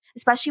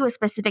especially with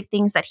specific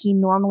things that he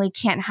normally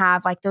can't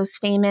have, like those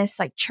famous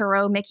like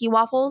churro Mickey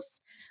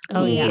waffles.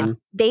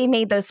 They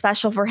made those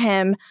special for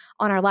him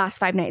on our last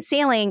 5-night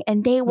sailing,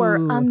 and they were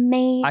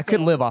amazing. I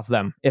could live off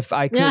them. If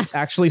I could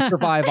actually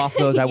survive off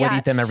those, I would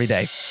eat them every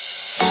day.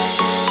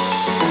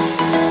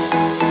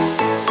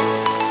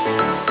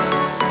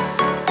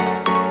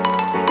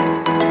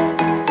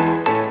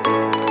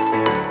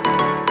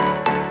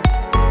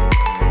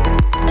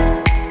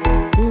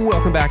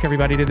 Welcome back,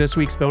 everybody, to this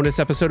week's bonus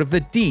episode of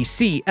the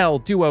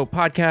DCL Duo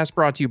podcast,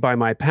 brought to you by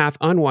My Path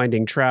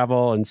Unwinding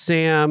Travel. And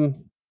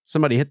Sam,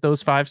 somebody hit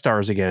those 5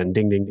 stars again.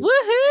 Ding, ding, ding.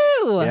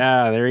 Woohoo!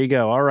 Yeah, there you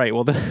go. All right.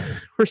 Well,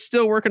 we're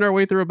still working our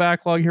way through a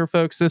backlog here,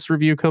 folks. This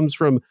review comes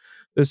from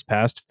this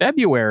past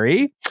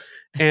February,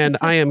 and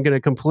I am going to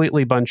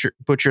completely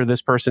butcher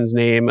this person's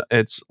name.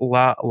 It's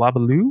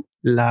Labalau.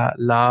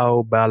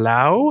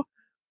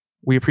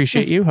 We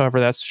appreciate you, however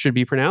that should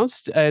be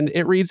pronounced. And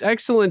it reads,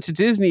 excellent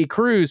Disney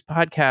Cruise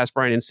podcast.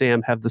 Brian and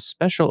Sam have the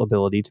special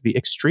ability to be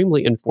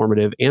extremely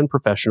informative and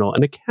professional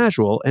in a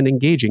casual and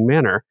engaging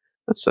manner.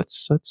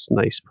 That's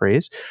nice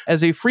praise.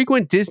 As a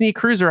frequent Disney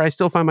cruiser, I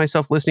still find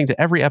myself listening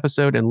to every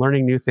episode and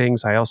learning new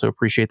things. I also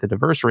appreciate the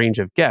diverse range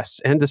of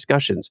guests and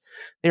discussions.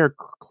 They are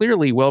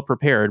clearly well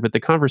prepared, but the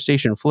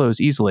conversation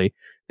flows easily.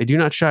 They do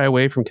not shy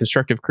away from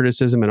constructive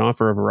criticism and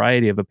offer a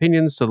variety of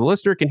opinions, so the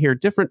listener can hear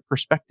different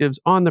perspectives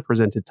on the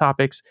presented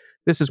topics.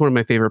 This is one of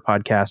my favorite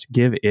podcasts.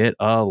 Give it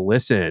a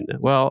listen.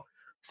 Well,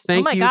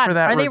 thank you for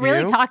that. Are they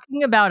really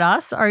talking about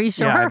us? Are you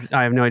sure? Yeah,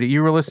 I have no idea.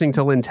 You were listening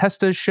to Lynn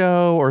Testa's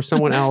show or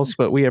someone else,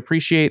 but we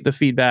appreciate the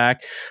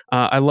feedback.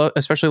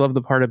 Especially love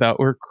the part about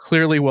we're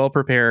clearly well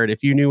prepared.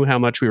 If you knew how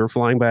much we were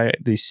flying by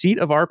the seat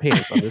of our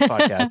pants on this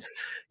podcast,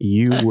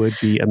 you would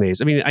be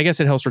amazed. I mean, I guess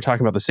it helps we're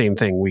talking about the same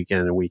thing week in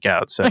and week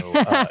out. So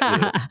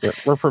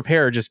we're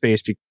prepared just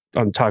based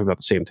on talking about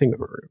the same thing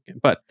over and over again.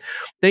 But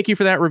thank you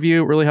for that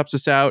review. It really helps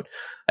us out.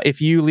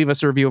 If you leave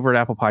us a review over at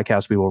Apple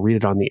Podcasts, we will read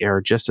it on the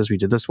air just as we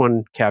did this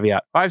one.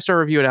 Caveat, 5-star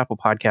review at Apple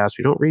Podcasts.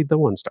 We don't read the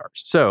 1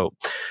 stars. So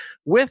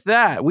with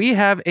that, we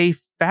have a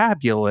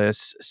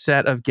fabulous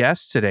set of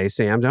guests today,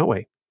 Sam, don't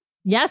we?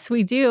 Yes,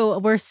 we do.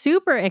 We're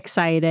super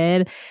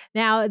excited.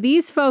 Now,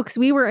 these folks,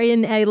 we were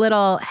in a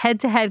little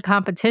head-to-head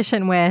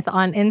competition with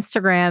on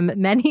Instagram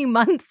many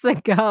months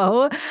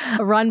ago,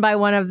 run by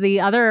one of the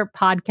other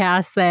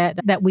podcasts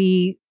that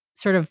we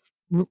sort of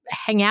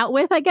hang out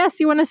with, I guess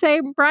you want to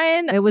say,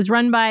 Brian.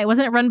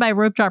 Wasn't it run by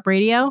Rope Drop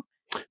Radio?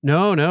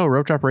 No.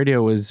 Rope Drop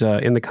Radio was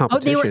in the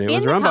competition. Oh, they were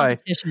in the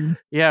competition.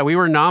 Yeah, we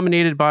were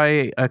nominated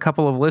by a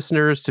couple of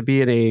listeners to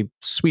be in a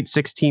Sweet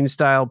 16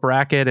 style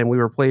bracket, and we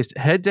were placed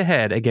head to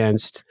head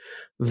against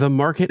the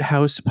Market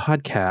House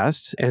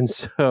podcast. And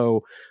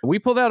so we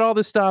pulled out all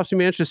the stops. We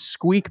managed to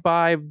squeak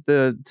by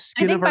the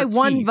skin of our teeth.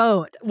 I think by one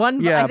vote.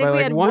 I think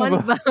we had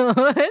one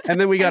vote. And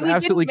then we got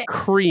absolutely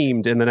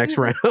creamed in the next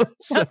round.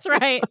 So. That's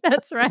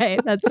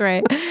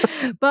right.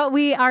 But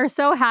we are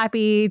so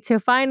happy to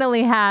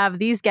finally have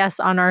these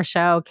guests on our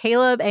show,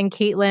 Caleb and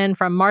Caitlin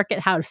from Market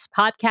House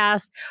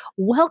Podcast.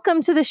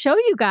 Welcome to the show,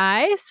 you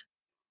guys.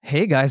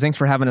 Hey guys, thanks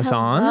for having us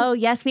on. Oh,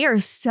 yes, we are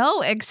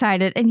so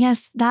excited. And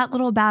yes, that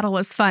little battle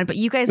was fun, but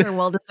you guys are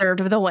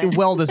well-deserved of the win.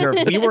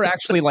 Well-deserved. We were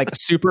actually like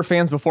super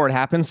fans before it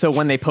happened. So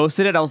when they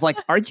posted it, I was like,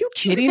 are you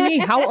kidding me?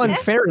 How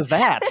unfair is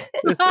that?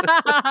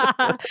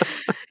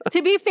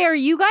 To be fair,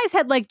 you guys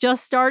had like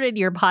just started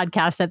your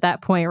podcast at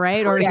that point,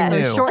 right? Or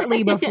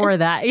shortly before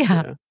that.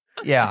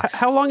 Yeah.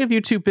 How long have you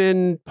two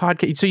been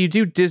podcast? So you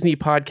do Disney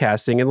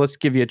podcasting, and let's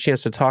give you a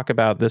chance to talk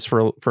about this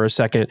for a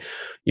second.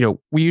 You know,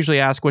 we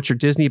usually ask, what's your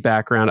Disney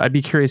background? I'd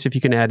be curious if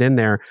you can add in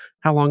there.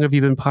 How long have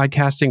you been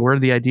podcasting? Where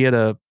did the idea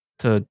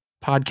to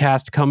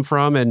podcast come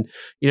from? And,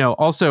 you know,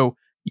 also,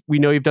 we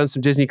know you've done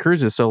some Disney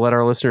cruises, so let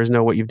our listeners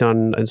know what you've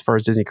done as far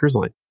as Disney Cruise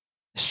Line.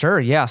 Sure.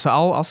 Yeah. So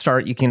I'll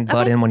start. You can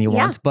butt in when you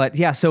want. But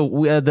yeah, so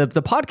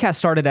the podcast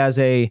started as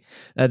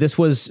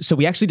so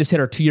we actually just hit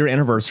our 2-year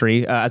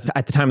anniversary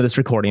at the time of this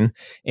recording.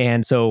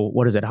 And so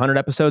what is it? 100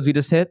 episodes we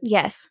just hit?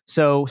 Yes.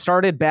 So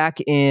started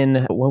back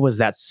in, what was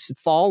that?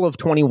 Fall of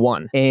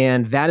 21.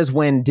 And that is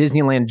when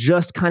Disneyland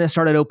just kind of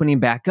started opening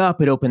back up.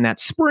 It opened that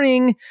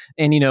spring.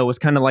 And, you know, it was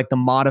kind of like the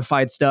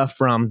modified stuff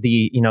from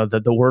the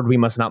word we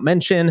must not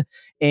mention.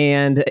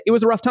 And it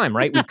was a rough time,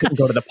 right? We couldn't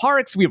go to the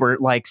parks. We were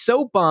like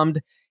so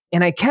bummed.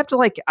 And I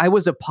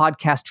was a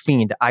podcast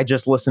fiend. I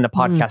just listened to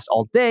podcasts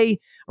all day,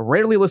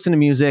 rarely listen to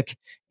music.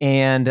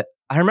 And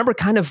I remember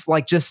kind of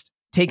like just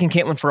taking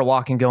Caitlin for a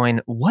walk and going,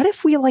 what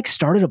if we like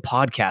started a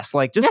podcast?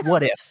 Like, just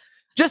what if?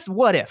 Just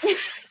what if?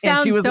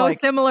 Sounds she was so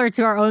similar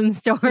to our own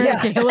story,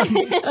 Caleb.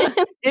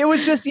 It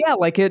was just,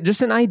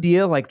 just an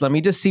idea. Like, let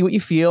me just see what you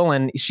feel.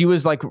 And she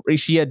was like,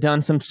 she had done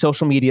some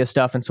social media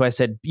stuff. And so I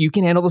said, you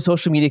can handle the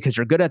social media because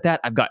you're good at that.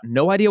 I've got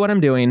no idea what I'm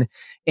doing.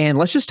 And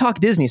let's just talk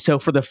Disney. So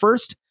for the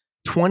first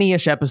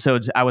 20-ish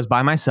episodes, I was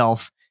by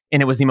myself,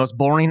 and it was the most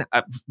boring.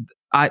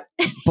 I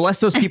bless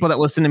those people that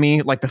listen to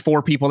me, like the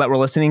 4 people that were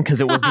listening,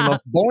 because it was the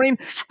most boring.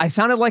 I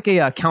sounded like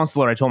a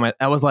counselor.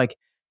 I was like,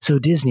 so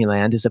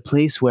Disneyland is a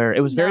place where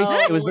it was very like,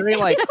 it was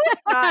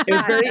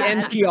very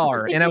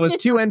NPR, and I was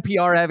too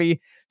NPR heavy.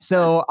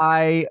 So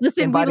I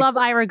we love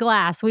Ira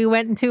Glass. We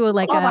went into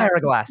Ira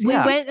Glass. We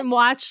went and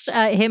watched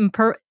him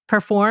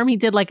perform. He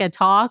did like a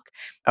talk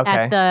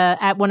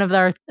at one of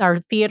our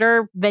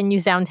theater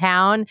venues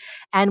downtown,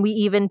 and we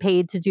even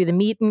paid to do the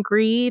meet and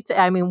greet.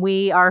 I mean,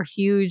 we are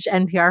huge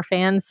NPR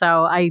fans,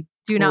 so I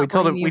do not. We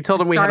told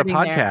him we had a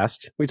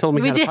podcast. We told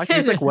him we had a podcast.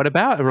 He's like, "What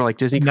about?" And we're like,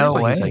 "Disney Cruise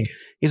Line."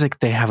 He's like,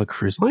 "They have a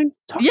cruise line?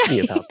 Talk to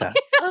me about that.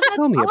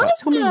 Tell me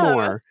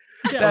more."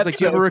 Yeah. I was like,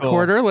 "Do you have a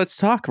recorder? Cool. Let's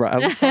talk."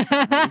 Let's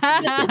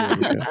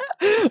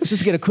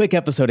just get a quick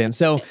episode in.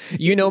 So,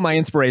 my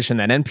inspiration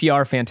then.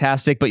 NPR,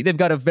 fantastic, but they've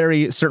got a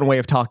very certain way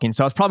of talking.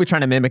 So I was probably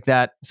trying to mimic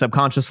that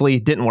subconsciously.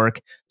 Didn't work.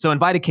 So I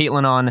invited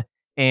Caitlin on,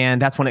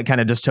 and that's when it kind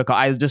of just took off.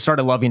 I just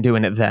started loving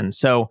doing it then.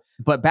 So,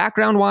 but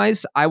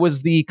background-wise, I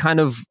was the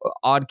kind of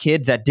odd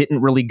kid that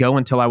didn't really go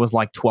until I was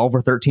like 12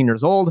 or 13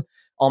 years old.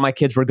 All my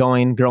kids were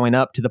growing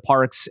up to the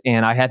parks,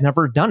 and I had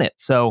never done it.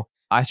 So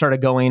I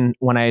started going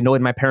when I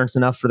annoyed my parents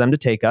enough for them to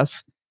take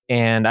us,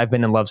 and I've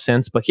been in love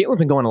since. But Caitlin's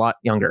been going a lot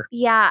younger.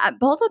 Yeah,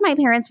 both of my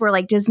parents were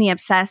like Disney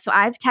obsessed, so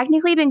I've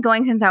technically been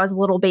going since I was a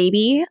little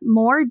baby,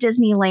 more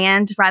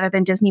Disneyland rather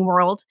than Disney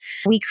World.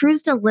 We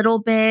cruised a little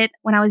bit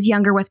when I was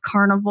younger with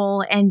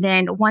Carnival, and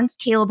then once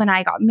Caleb and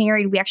I got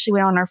married, we actually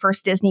went on our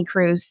first Disney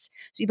cruise.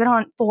 So we've been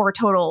on 4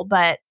 total,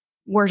 but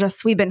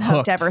we've been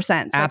hooked ever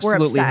since. Like,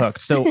 absolutely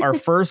hooked. So our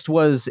first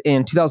was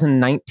in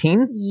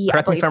 2019. Yeah,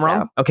 correct me if I'm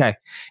wrong. Okay,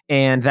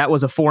 and that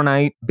was a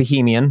 4-night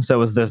Bohemian. So it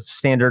was the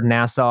standard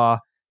Nassau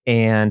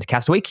and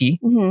Castaway Cay,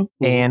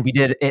 and we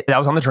did it. That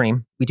was on the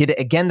Dream. We did it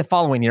again the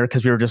following year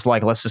because we were just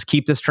like, let's just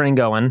keep this train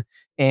going.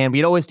 And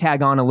we'd always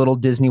tag on a little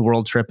Disney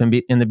World trip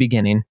in the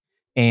beginning,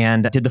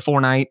 and did the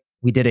 4-night.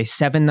 We did a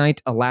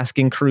 7-night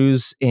Alaskan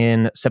cruise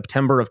in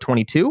September of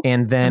 22.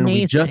 And then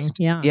we just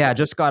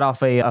got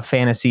off a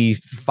fantasy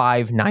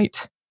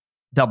 5-night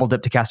double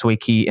dip to Castaway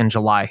Cay in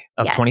July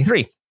of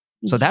 23.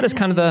 So that is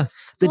kind of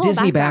the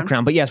Disney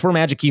background. But yes, we're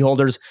Magic Key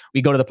holders.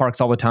 We go to the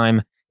parks all the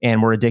time,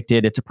 and we're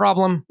addicted. It's a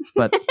problem,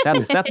 but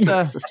that's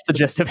the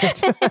gist of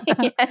it.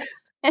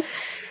 Yes.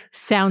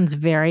 Sounds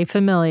very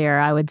familiar,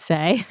 I would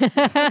say.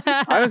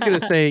 I was going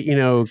to say,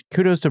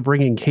 kudos to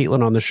bringing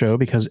Caitlin on the show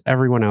because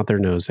everyone out there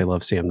knows they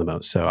love Sam the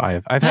most. So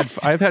I've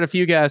had a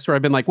few guests where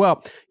I've been like,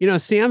 well,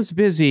 Sam's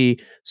busy,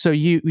 so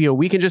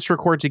we can just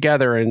record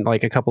together, and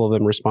like a couple of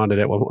them responded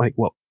at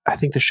well, I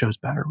think the show's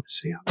better with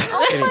Sam.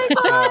 Oh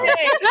my God.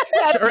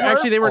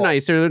 Actually, they were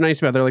nice. They're nice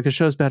about it. They're like, the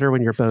show's better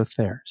when you're both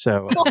there.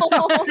 So,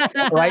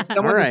 right.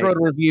 Someone just wrote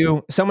a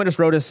review. Someone just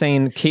wrote us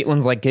saying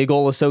Caitlin's like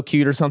giggle is so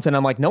cute or something.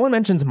 I'm like, no one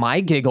mentions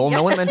my giggle.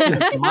 No one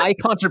mentions my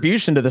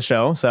contribution to the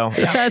show. So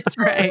that's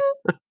right.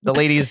 The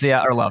ladies,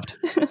 are loved.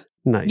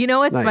 Nice. You know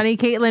what's funny,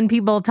 Caitlin?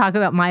 People talk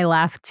about my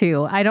laugh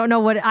too. I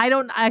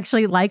don't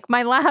actually like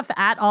my laugh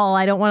at all.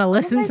 I don't want to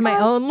listen to my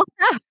own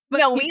laugh. But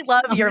no, we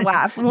love your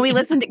laugh. When we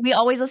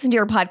always listen to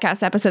your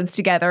podcast episodes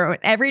together.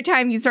 Every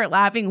time you start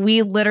laughing,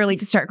 we literally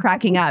just start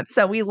cracking up.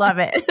 So we love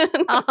it.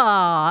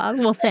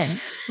 Well,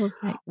 thanks.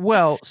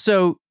 Well,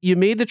 so you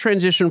made the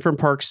transition from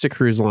parks to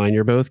cruise line.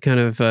 You're both kind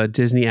of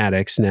Disney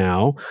addicts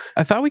now.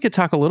 I thought we could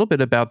talk a little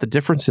bit about the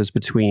differences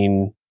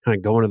between kind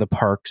of going to the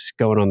parks,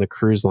 going on the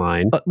cruise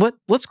line.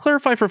 Let's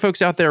clarify for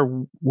folks out there,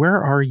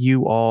 where are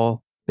you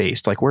all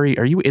based? Like, where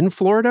are you in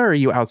Florida or are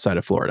you outside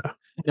of Florida?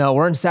 No,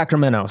 we're in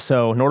Sacramento,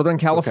 so Northern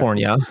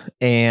California. Okay.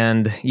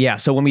 And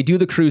so when we do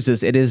the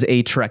cruises, it is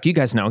a trek. You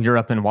guys know, you're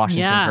up in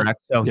Washington,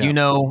 correct? So you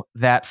know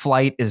that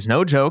flight is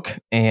no joke.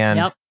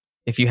 And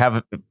if you have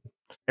an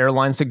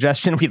airline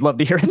suggestion, we'd love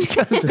to hear it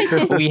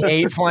because we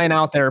hate flying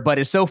out there, but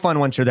it's so fun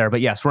once you're there.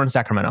 But yes, we're in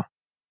Sacramento.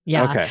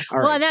 Yeah. Okay.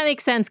 Well, and that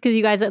makes sense because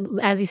you guys,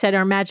 as you said,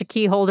 are Magic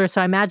Key holders.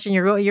 So I imagine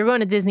you're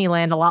going to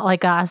Disneyland a lot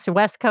like us.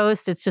 West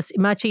Coast, it's just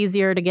much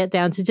easier to get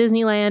down to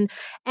Disneyland.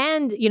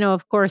 And,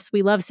 of course,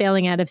 we love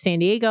sailing out of San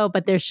Diego,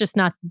 but there's just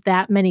not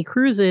that many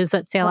cruises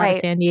that sail out of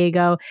San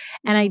Diego.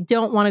 And I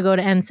don't want to go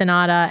to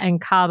Ensenada and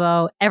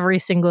Cabo every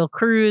single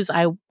cruise.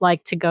 I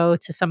like to go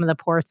to some of the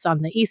ports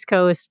on the East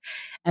Coast.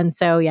 And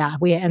so,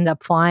 we end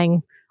up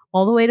flying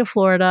all the way to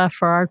Florida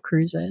for our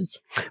cruises.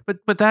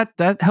 But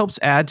that helps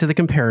add to the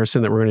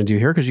comparison that we're going to do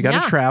here because you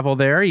got to travel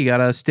there, you got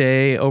to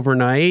stay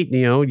overnight.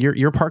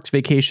 Your parks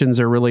vacations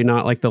are really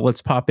not like the let's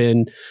pop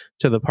in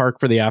to the park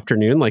for the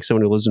afternoon like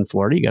someone who lives in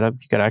Florida. You got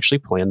to actually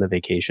plan the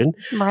vacation.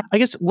 Right. I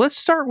guess let's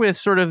start with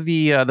sort of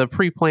the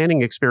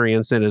pre-planning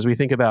experience then as we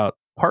think about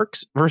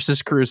parks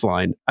versus cruise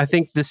line. I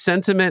think the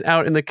sentiment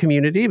out in the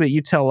community, but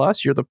you tell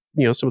us, you're the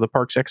some of the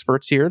parks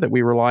experts here that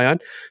we rely on,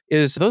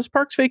 is those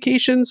parks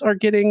vacations are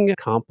getting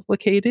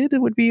complicated.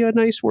 It would be a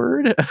nice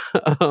word.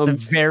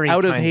 Very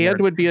out of hand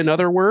word. Would be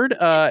another word.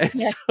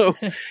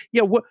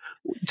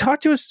 Talk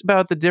to us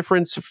about the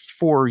difference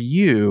for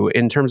you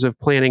in terms of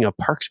planning a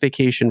parks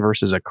vacation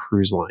versus a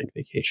cruise line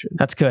vacation.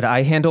 That's good.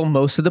 I handle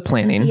most of the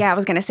planning. Yeah, I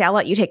was going to say, I'll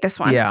let you take this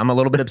one. Yeah, I'm a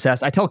little bit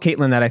obsessed. I tell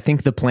Caitlin that I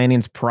think the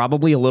planning's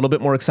probably a little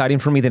bit more exciting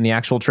for for me than the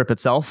actual trip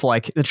itself.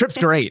 Like the trip's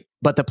great,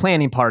 but the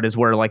planning part is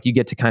where like you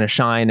get to kind of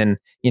shine and,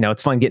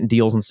 it's fun getting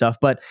deals and stuff.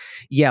 But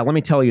yeah, let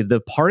me tell you,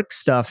 the park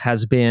stuff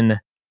has been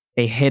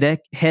a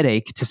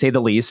headache to say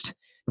the least,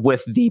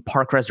 with the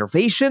park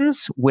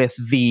reservations, with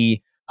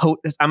the,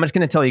 I'm just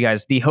going to tell you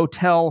guys, the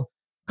hotel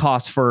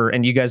costs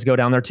and you guys go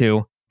down there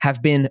too,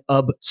 have been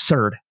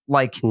absurd.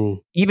 Like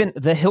even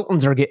the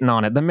Hiltons are getting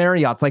on it. The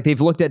Marriott's, like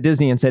they've looked at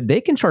Disney and said, they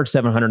can charge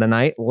 $700 a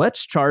night.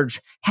 Let's charge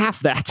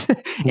half that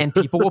and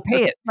people will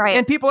pay it. Right.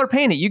 And people are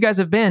paying it. You guys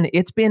have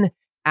it's been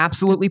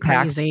absolutely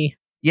packed. Crazy.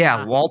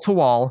 Yeah, wall to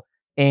wall.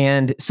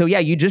 And so, yeah,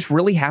 you just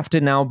really have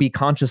to now be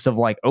conscious of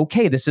like,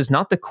 okay, this is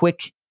not the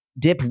quick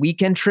dip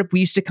weekend trip we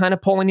used to kind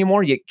of pull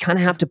anymore. You kind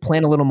of have to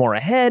plan a little more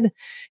ahead.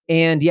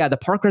 And yeah, the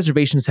park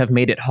reservations have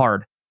made it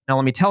hard. Now,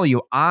 let me tell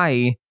you,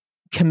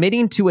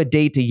 committing to a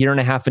date a year and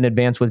a half in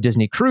advance with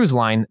Disney Cruise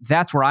Line,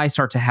 that's where I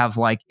start to have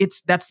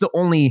that's the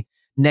only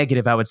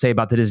negative I would say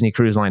about the Disney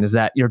Cruise Line is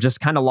that you're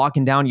just kind of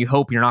locking down. You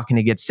hope you're not going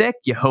to get sick.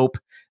 You hope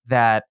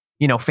that,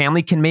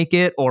 family can make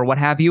it or what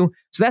have you.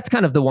 So that's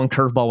kind of the one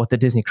curveball with the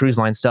Disney Cruise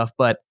Line stuff,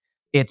 but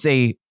it's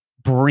a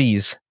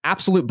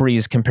absolute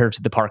breeze compared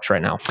to the parks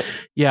right now.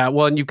 Yeah.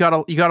 Well, and you got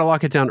to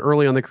lock it down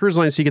early on the cruise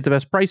line so you get the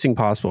best pricing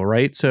possible.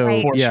 Right. So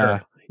Right.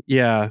 Sure.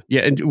 Yeah.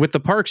 And with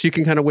the parks, you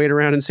can kind of wait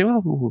around and say,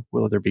 well,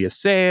 will there be a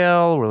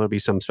sale? Will there be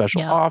some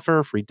special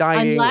offer, free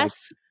dining?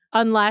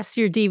 Unless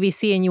you're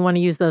DVC and you want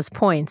to use those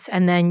points.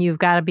 And then you've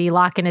got to be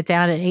locking it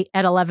down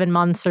at 11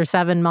 months or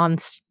 7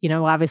 months,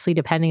 obviously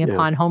depending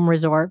upon home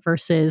resort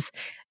versus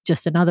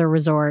just another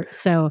resort.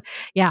 So,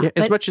 yeah.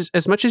 As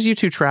much as you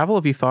two travel,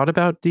 have you thought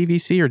about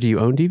DVC or do you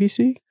own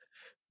DVC?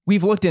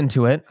 We've looked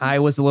into it. I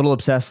was a little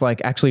obsessed,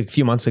 actually a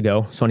few months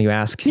ago. So when you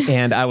ask,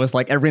 and I was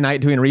every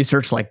night doing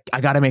research,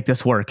 I got to make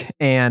this work.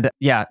 And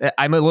yeah,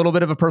 I'm a little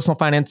bit of a personal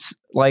finance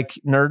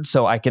nerd,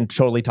 so I can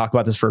totally talk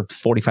about this for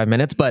 45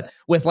 minutes. But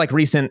with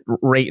recent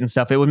rate and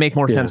stuff, it would make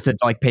more sense to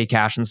pay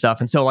cash and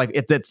stuff. And so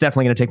it's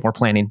definitely going to take more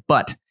planning.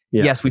 But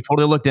yes, we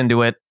totally looked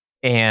into it,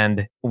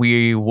 and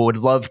we would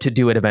love to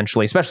do it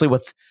eventually, especially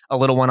with a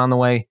little one on the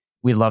way.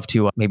 We'd love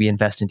to maybe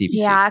invest in DVC.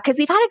 Yeah, because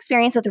we've had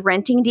experience with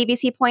renting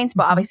DVC points,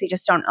 but obviously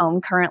just don't own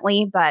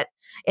currently. But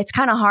it's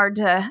kind of hard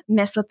to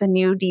miss with the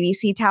new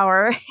DVC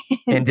tower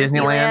in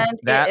Disneyland.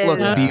 That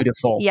looks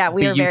beautiful. Yeah,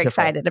 we are very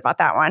excited about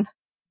that one.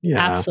 Yeah,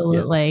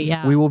 absolutely.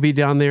 Yeah. We will be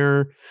down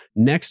there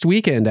next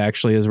weekend,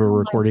 actually, as we're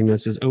recording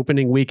this, is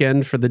opening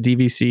weekend for the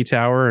DVC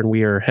tower, and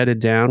we are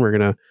headed down. We're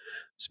going to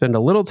spend a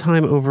little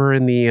time over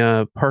in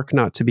the park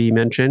not to be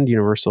mentioned,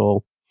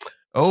 Universal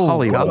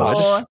Hollywood.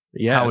 Gosh.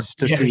 Yes,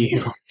 to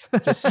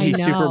see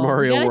Super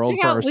Mario World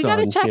for our son. We got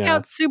to check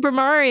out Super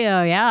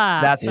Mario. Yeah.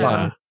 That's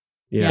fun.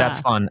 Yeah. That's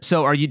fun.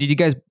 So are you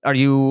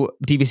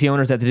DVC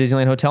owners at the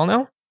Disneyland Hotel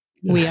now?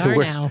 We are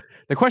now.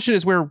 The question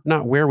is where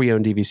we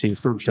own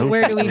DVC.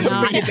 Where do we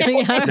not?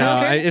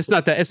 No, it's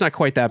not that. It's not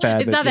quite that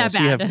bad. It's not that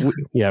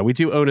bad. We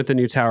do own at the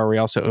new tower. We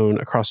also own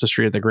across the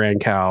street at the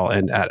Grand Cal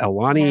and at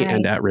Alani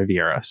and at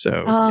Riviera.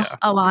 So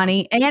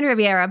Alani and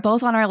Riviera,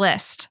 both on our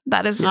list.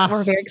 That is,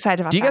 we're very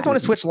excited about. Do you guys want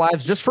to switch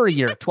lives just for a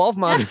year, 12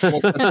 months?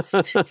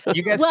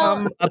 You guys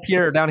come up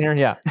here, down here,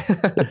 yeah.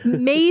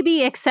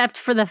 Maybe except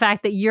for the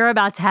fact that you're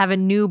about to have a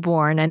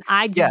newborn, and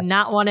I do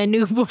not want a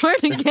newborn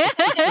again.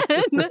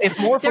 It's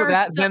more for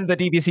that than the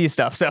DVC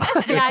stuff. So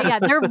yeah,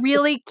 they're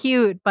really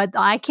cute, but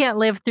I can't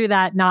live through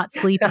that not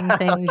sleeping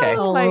thing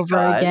all over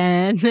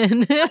again.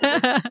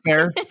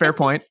 Fair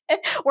point.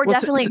 We're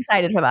definitely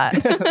excited for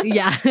that.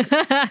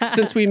 Yeah.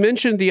 Since we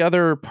mentioned the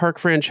other park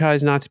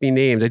franchise not to be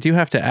named, I do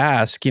have to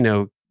ask,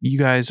 you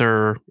guys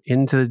are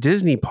into the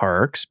Disney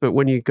parks, but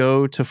when you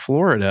go to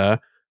Florida,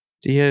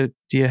 do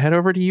you head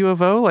over to U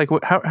of O?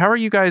 How are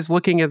you guys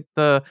looking at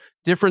the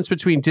difference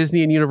between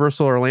Disney and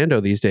Universal Orlando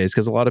these days?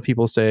 Because a lot of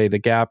people say the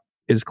gap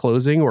is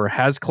closing or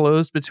has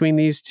closed between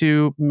these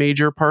two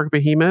major park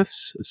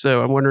behemoths.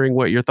 So I'm wondering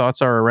what your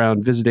thoughts are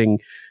around visiting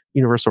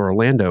Universal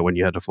Orlando when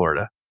you head to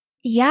Florida.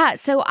 Yeah,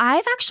 so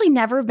I've actually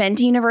never been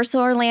to Universal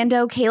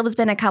Orlando. Caleb's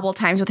been a couple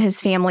times with his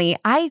family.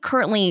 I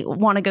currently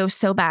want to go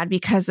so bad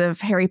because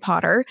of Harry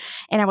Potter,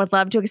 and I would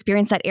love to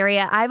experience that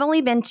area. I've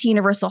only been to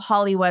Universal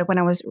Hollywood when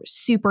I was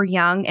super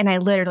young, and I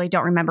literally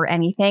don't remember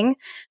anything,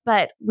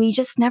 but we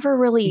just never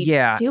really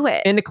do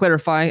it. And to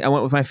clarify, I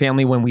went with my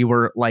family when we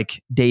were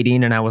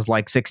dating, and I was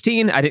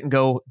 16. I didn't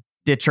go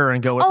ditch her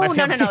and go with my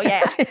family. No.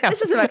 Yeah.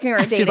 This is about when we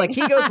were dating. She's like,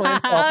 he goes by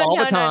himself all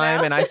the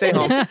time, and I stay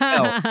home. No.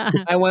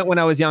 I went when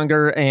I was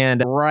younger,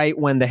 and right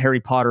when the Harry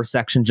Potter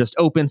section just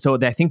opened, so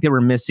I think they were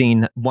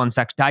missing one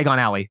section, Diagon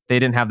Alley. They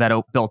didn't have that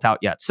built out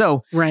yet.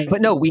 So,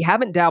 but no, we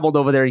haven't dabbled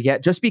over there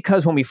yet, just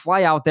because when we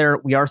fly out there,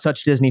 we are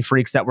such Disney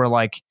freaks that we're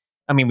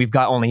we've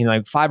got only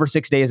 5 or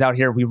 6 days out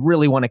here. We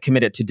really want to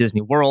commit it to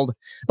Disney World,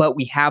 but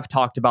we have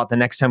talked about the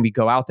next time we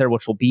go out there,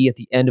 which will be at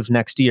the end of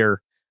next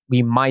year.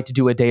 We might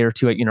do a day or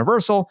two at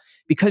Universal,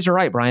 because you're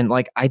right, Brian.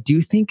 I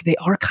do think they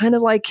are kind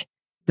of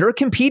they're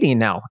competing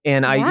now.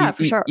 And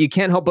you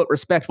can't help but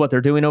respect what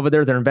they're doing over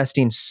there. They're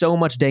investing so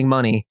much dang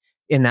money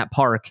in that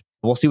park.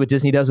 We'll see what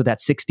Disney does with that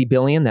 $60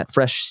 billion, that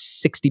fresh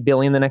 $60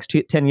 billion the next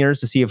 10 years,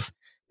 to see if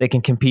they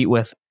can compete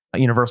with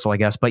Universal, I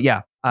guess. But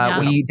yeah,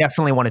 we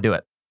definitely want to do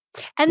it.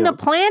 And the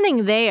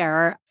planning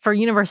there for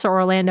Universal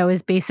Orlando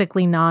is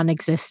basically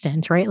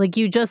non-existent, right? Like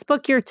you just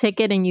book your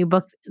ticket and you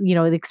book,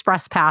 the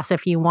express pass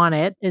if you want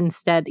it.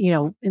 Instead,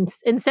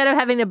 instead of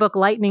having to book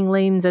lightning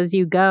lanes as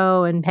you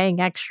go and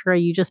paying extra,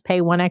 you just pay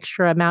one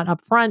extra amount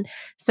up front,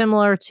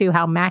 similar to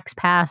how Max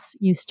Pass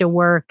used to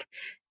work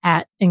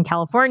in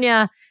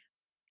California.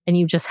 And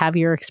you just have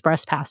your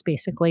express pass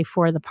basically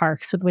for the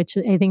parks, which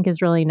I think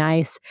is really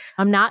nice.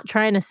 I'm not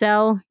trying to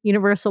sell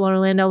Universal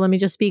Orlando. Let me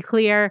just be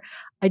clear.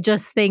 I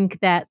just think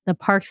that the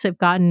parks have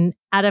gotten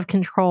out of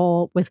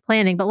control with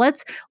planning. But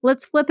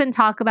let's flip and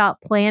talk about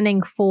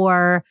planning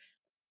for,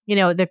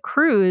 the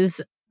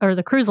cruise or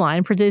the cruise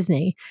line for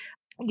Disney.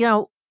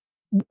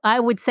 I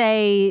would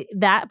say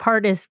that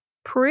part is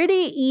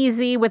pretty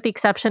easy, with the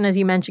exception, as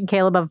you mentioned,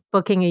 Caleb, of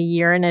booking a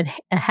year and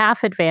a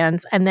half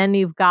advance. And then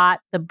you've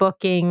got the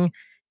booking,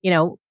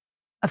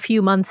 a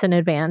few months in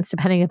advance,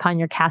 depending upon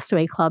your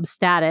Castaway Club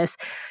status.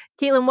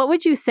 Caitlin, what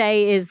would you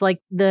say is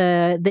like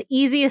the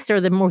easiest or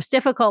the most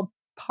difficult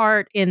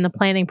part in the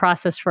planning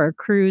process for a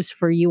cruise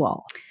for you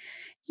all?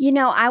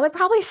 I would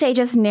probably say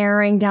just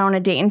narrowing down a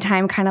date and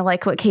time, kind of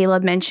like what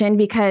Caleb mentioned,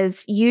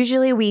 because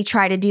usually we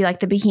try to do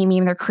like the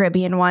Bohemian or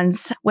Caribbean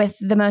ones. With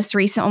the most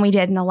recent one we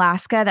did in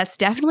Alaska, that's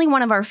definitely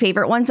one of our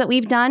favorite ones that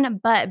we've done.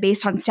 But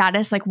based on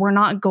status, like we're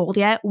not gold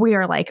yet. We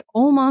are like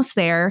almost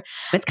there.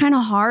 It's kind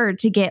of hard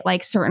to get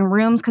like certain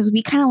rooms because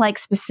we kind of like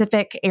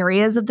specific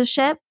areas of the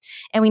ship.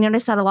 And we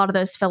notice that a lot of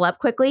those fill up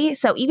quickly.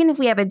 So even if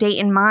we have a date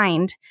in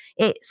mind,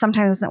 it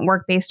sometimes doesn't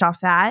work based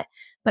off that.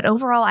 But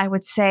overall, I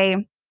would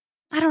say,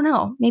 I don't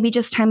know, maybe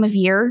just time of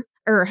year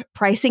or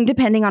pricing,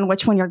 depending on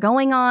which one you're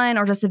going on,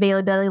 or just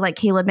availability, like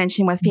Caleb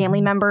mentioned, with family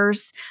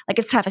members. Like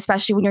it's tough,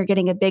 especially when you're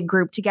getting a big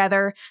group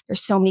together.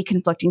 There's so many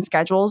conflicting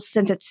schedules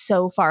since it's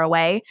so far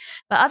away.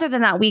 But other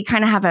than that, we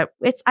kind of have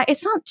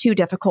it's not too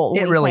difficult.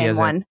 It really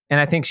isn't. One. And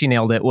I think she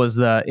nailed it.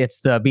 It's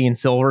the being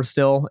silver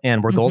still,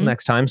 and we're gold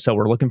next time. So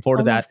we're looking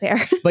forward Almost to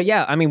that. There. But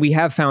yeah, I mean, we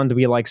have found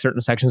we like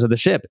certain sections of the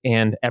ship,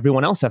 and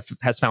everyone else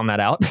has found that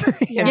out.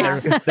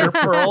 Yeah. they're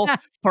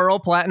pearl,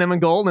 platinum,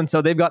 and gold, and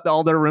so they've got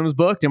all their rooms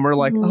booked, and we're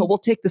like, oh, we'll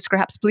take the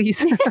scraps,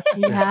 please.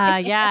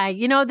 Yeah.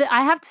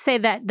 I have to say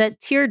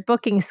that tiered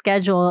booking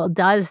schedule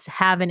does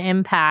have an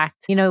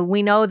impact.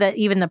 We know that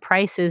even the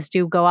prices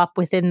do go up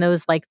within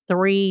those like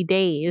 3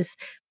 days.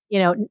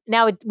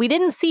 Now we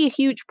didn't see a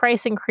huge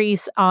price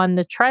increase on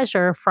the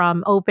Treasure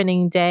from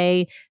opening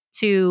day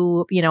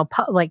to,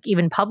 like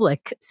even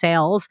public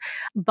sales.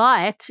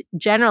 But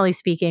generally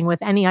speaking,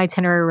 with any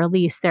itinerary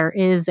release, there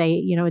is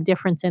a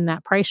difference in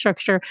that price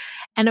structure.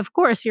 And of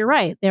course, you're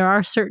right. There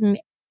are certain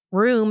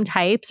room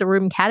types or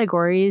room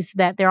categories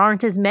that there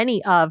aren't as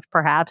many of,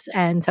 perhaps.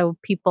 And so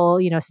people,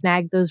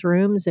 snag those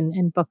rooms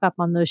and book up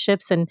on those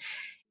ships. And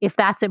if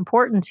that's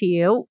important to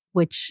you,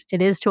 which it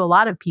is to a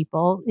lot of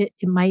people, it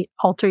might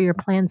alter your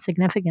plans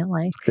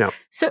significantly. Yeah.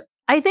 So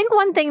I think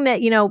one thing that,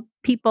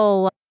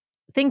 people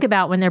think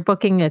about when they're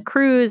booking a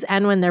cruise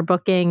and when they're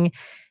booking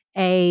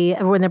a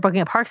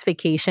parks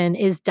vacation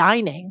is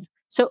dining.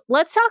 So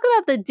let's talk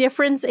about the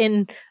difference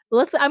in,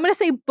 I'm going to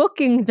say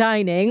booking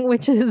dining,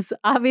 which is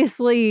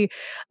obviously,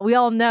 we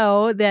all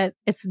know that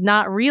it's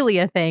not really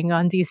a thing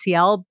on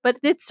DCL, but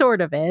it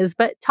sort of is.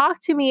 But talk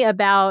to me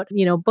about,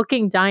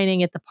 booking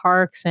dining at the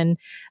parks and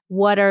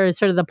what are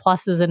sort of the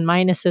pluses and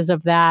minuses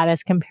of that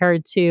as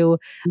compared to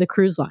the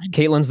cruise line.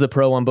 Caitlin's the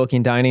pro on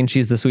booking dining.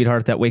 She's the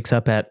sweetheart that wakes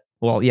up at,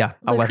 well, yeah,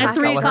 I'll let her at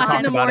 3 o'clock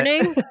in the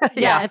morning.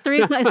 Yeah, at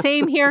 3 o'clock.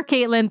 Same here,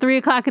 Caitlin. 3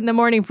 o'clock in the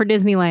morning for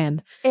Disneyland.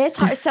 It's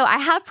hard. So I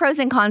have pros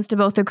and cons to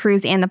both the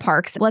cruise and the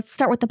parks. Let's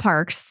start with the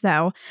parks,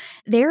 though.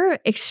 They're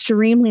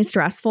extremely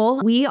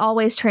stressful. We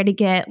always try to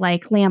get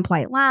like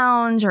Lamplight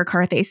Lounge or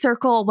Carthay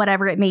Circle,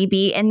 whatever it may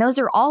be, and those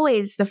are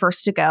always the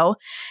first to go.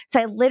 So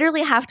I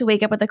literally have to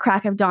wake up at the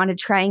crack of dawn to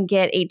try and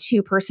get a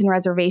 2-person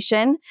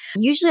reservation.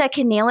 Usually I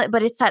can nail it,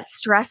 but it's that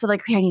stress of like,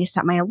 okay, I need to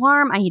set my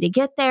alarm. I need to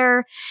get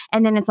there.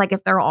 And then it's like,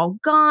 if they're all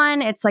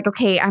gone, it's like,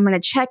 okay, I'm going to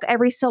check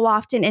every so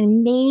often,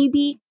 and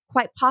maybe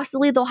quite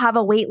possibly they'll have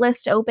a wait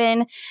list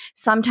open.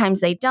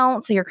 Sometimes they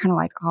don't. So you're kind of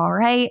like, all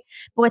right.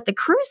 But with the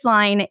cruise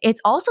line, it's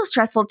also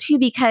stressful too,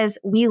 because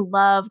we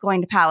love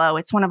going to Palo.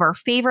 It's one of our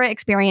favorite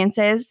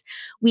experiences.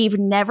 We've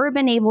never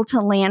been able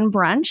to land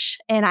brunch,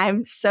 and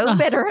I'm so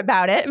bitter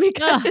about it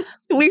because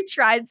we've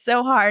tried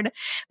so hard.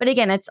 But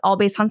again, it's all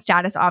based on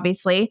status,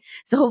 obviously.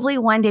 So hopefully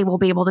one day we'll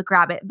be able to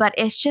grab it. But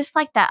it's just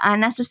like that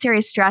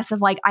unnecessary stress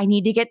of like, I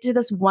need to get to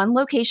this one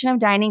location of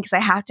dining because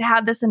I have to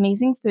have this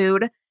amazing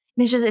food.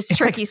 It's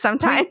tricky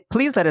sometimes.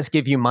 Please let us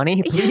give you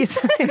money, please.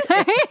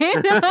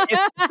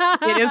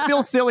 It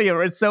feels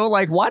sillier. It's so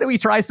like, why do we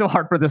try so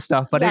hard for this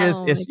stuff? But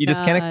you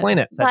just can't explain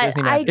it.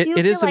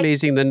 It is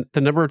amazing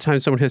the number of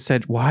times someone has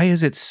said, why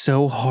is it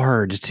so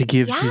hard to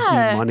give Disney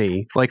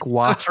money? Like,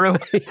 why? So true.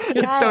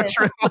 It's so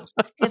true.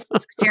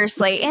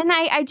 Seriously. And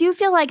I do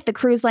feel like the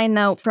cruise line,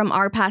 though, from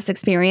our past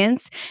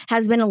experience,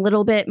 has been a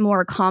little bit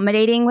more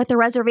accommodating with the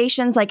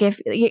reservations. Like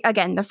if,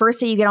 again, the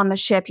first day you get on the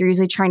ship, you're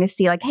usually trying to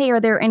see like, hey, are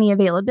there any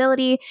availability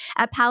availability.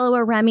 At Palo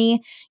or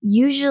Remy,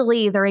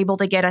 usually they're able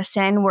to get us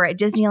in, where at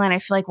Disneyland, I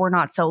feel like we're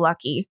not so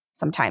lucky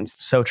sometimes.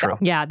 So true.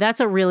 Yeah, that's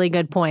a really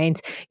good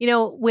point.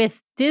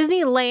 With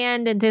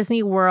Disneyland and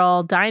Disney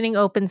World, dining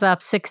opens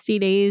up 60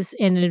 days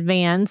in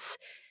advance.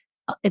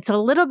 It's a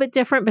little bit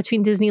different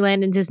between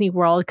Disneyland and Disney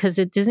World, because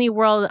at Disney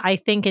World, I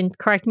think, and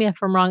correct me if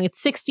I'm wrong, it's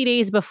 60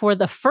 days before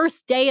the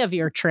first day of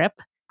your trip.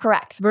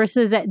 Correct.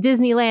 Versus at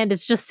Disneyland,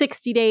 it's just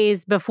 60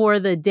 days before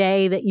the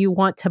day that you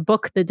want to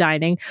book the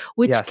dining,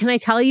 which can I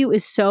tell you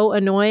is so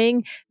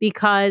annoying,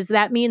 because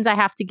that means I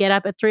have to get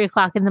up at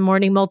 3:00 in the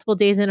morning multiple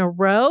days in a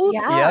row.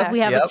 Yeah. If we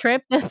have a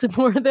trip that's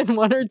more than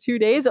 1 or 2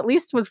 days, at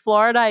least with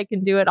Florida, I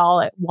can do it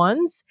all at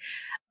once.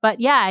 But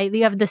yeah,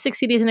 you have the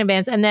 60 days in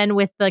advance. And then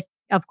with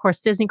of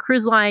course, Disney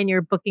Cruise Line,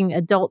 you're booking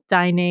adult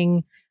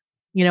dining,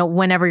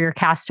 whenever your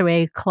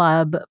Castaway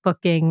Club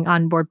booking,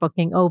 onboard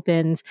booking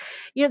opens.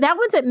 That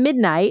one's at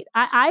midnight.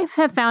 I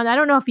have found, I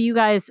don't know if you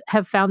guys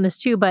have found this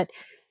too, but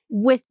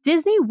with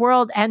Disney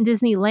World and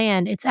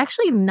Disneyland, it's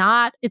actually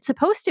not, it's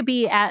supposed to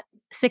be at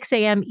 6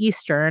 a.m.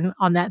 Eastern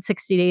on that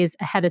 60 days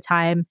ahead of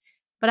time.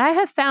 But I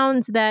have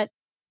found that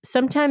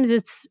sometimes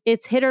it's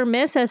hit or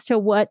miss as to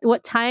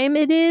what time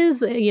it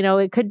is.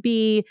 It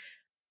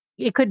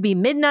could be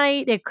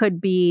midnight. It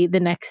could be the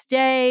next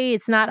day.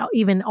 It's not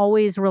even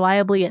always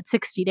reliably at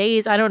 60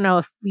 days. I don't know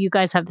if you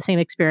guys have the same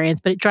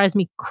experience, but it drives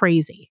me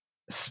crazy.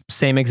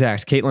 Same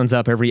exact. Caitlin's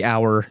up every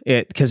hour.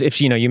 Because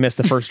if you miss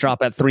the first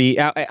drop at 3,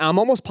 I'm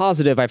almost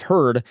positive I've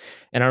heard,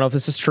 and I don't know if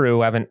this is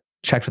true, I haven't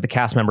checked with the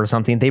cast member or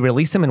something, they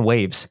release them in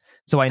waves.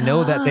 So I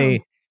know that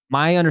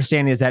my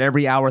understanding is that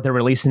every hour they're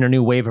releasing a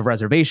new wave of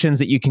reservations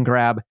that you can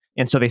grab.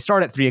 And so they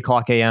start at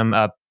 3:00 a.m.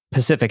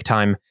 Pacific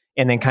time,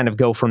 and then kind of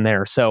go from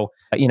there. So,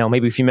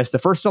 maybe if you miss the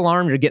first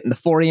alarm, you're getting the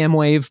 4 a.m.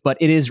 wave, but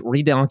it is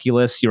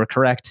redonkulous. You are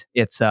correct.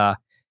 It's a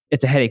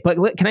headache. But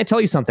can I tell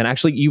you something?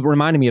 Actually, you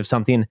reminded me of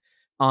something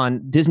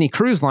on Disney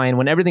Cruise Line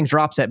when everything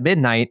drops at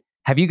midnight.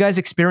 Have you guys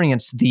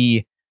experienced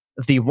the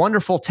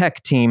wonderful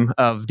tech team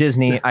of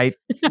Disney? I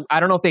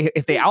don't know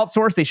if they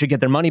outsource, they should get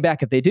their money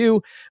back if they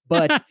do,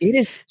 but it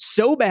is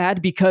so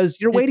bad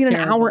because you're waiting an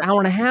hour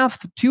and a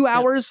half, 2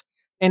 hours.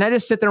 And I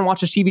just sit there and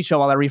watch this TV show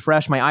while I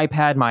refresh my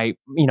iPad, my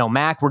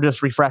Mac. We're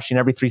just refreshing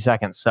every 3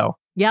 seconds. So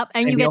yep,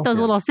 and you get those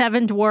little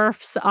 7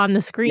 dwarfs on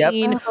the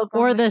screen,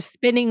 or the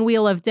spinning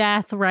wheel of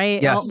death,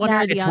 right? Yes, one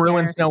or the it's other.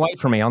 ruined Snow White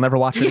for me. I'll never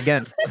watch it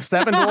again.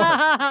 7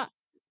 dwarfs.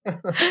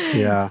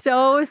 Yeah,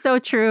 so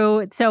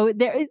true. So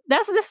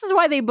this is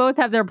why they both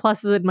have their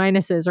pluses and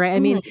minuses, right? I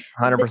mean,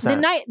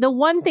 100%. The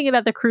one thing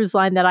about the cruise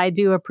line that I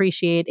do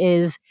appreciate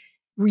is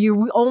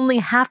you only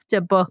have to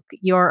book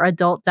your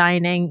adult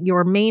dining.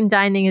 Your main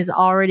dining is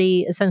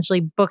already essentially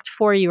booked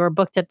for you, or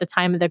booked at the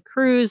time of the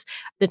cruise.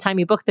 The time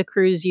you book the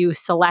cruise, you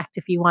select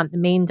if you want the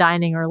main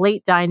dining or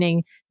late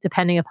dining,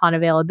 depending upon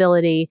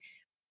availability.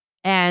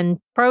 And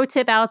pro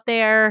tip out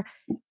there,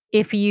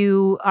 if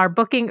you are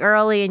booking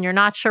early and you're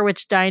not sure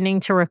which dining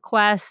to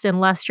request,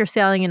 unless you're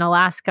sailing in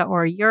Alaska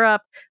or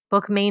Europe,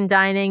 book main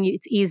dining.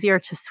 It's easier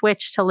to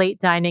switch to late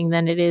dining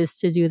than it is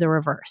to do the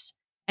reverse.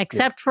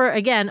 Except for,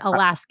 again,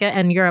 Alaska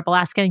and Europe.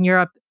 Alaska and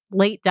Europe,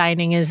 late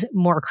dining is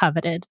more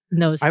coveted in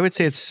those. I would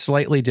say it's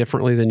slightly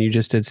differently than you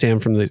just did, Sam,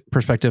 from the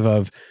perspective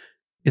of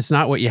it's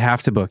not what you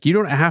have to book. You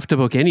don't have to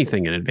book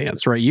anything in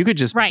advance, right? You could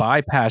just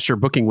bypass your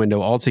booking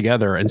window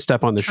altogether and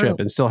step on the ship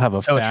and still have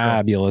a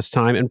fabulous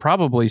time, and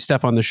probably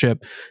step on the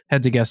ship,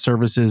 head to guest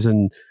services,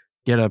 and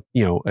get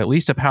at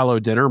least a Palo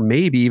dinner,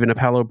 maybe even a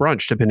Palo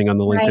brunch, depending on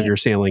the length of your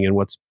sailing and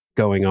what's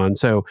going on.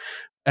 So,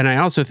 and I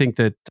also think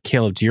that,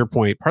 Caleb, to your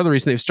point, part of the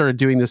reason they've started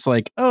doing this,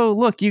 oh,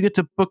 look, you get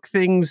to book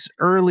things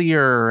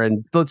earlier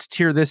and let's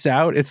tier this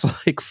out. It's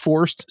like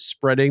forced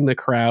spreading the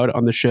crowd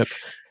on the ship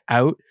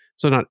out.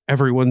 So not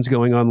everyone's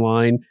going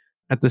online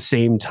at the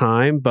same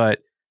time. But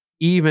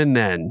even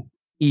then,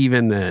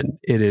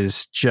 it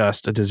is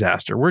just a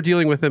disaster. We're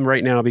dealing with them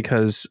right now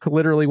because I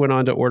literally went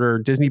on to order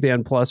Disney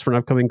Band Plus for an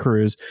upcoming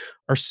cruise.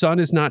 Our son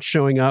is not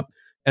showing up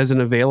as an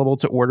available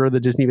to order the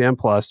Disney Band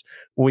Plus.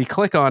 When we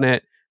click on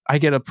it, I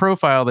get a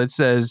profile that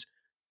says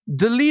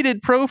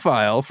deleted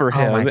profile for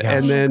him,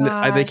 and then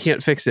they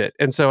can't fix it.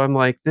 And so I'm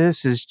like,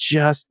 this is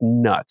just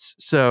nuts.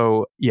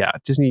 So yeah,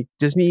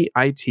 Disney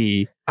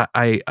IT,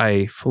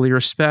 I fully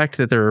respect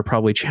that there are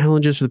probably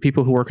challenges for the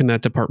people who work in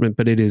that department,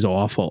 but it is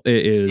awful.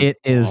 It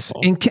is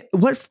awful. And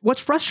what's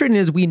frustrating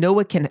is we know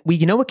it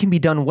can be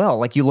done well.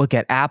 Like you look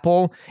at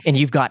Apple, and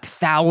you've got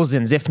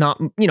thousands, if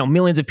not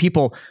millions of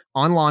people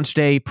on launch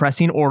day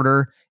pressing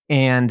order.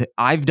 And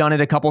I've done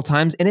it a couple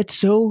times, and it's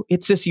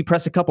just you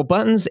press a couple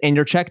buttons and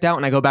you're checked out,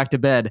 and I go back to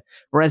bed.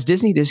 Whereas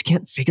Disney just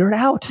can't figure it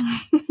out.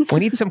 We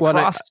need some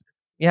cross.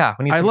 We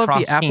need some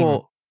cross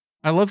team.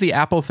 I love the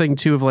Apple thing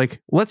too of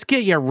let's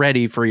get you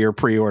ready for your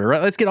pre-order,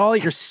 right? Let's get all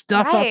your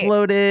stuff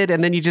uploaded,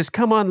 and then you just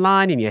come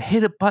online and you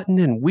hit a button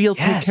and we'll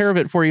take care of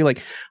it for you.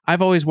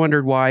 I've always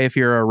wondered why, if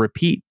you're a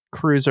repeat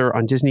cruiser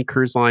on Disney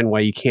Cruise Line, why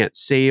you can't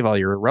save all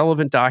your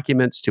relevant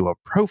documents to a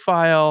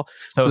profile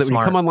so that when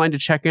you come online to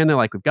check in, they're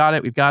like, we've got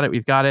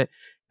it.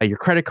 Your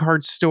credit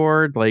card's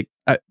stored.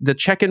 The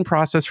check-in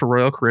process for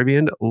Royal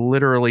Caribbean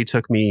literally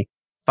took me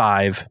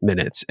 5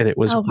 minutes, and it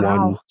was Oh,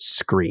 wow. one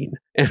screen.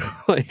 And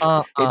like it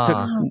took,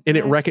 Oh, and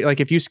it gosh. like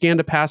if you scanned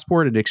a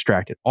passport, it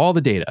extracted all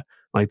the data.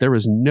 Like there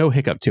was no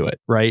hiccup to it,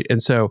 right?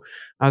 And so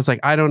I was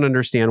like, I don't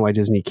understand why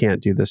Disney can't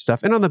do this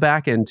stuff. And on the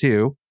back end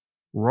too,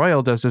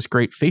 Royal does this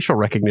great facial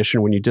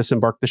recognition when you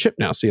disembark the ship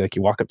now. So you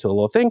walk up to a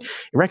little thing, it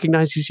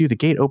recognizes you, the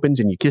gate opens,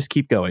 and you just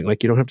keep going.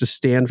 Like you don't have to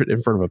stand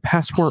in front of a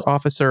passport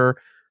officer,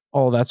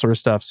 all that sort of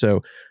stuff.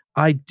 So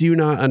I do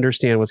not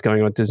understand what's going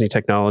on with Disney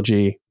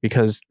technology,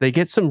 because they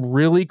get some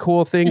really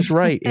cool things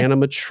right.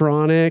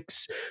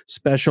 Animatronics,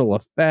 special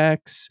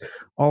effects,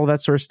 all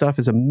that sort of stuff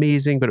is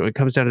amazing. But when it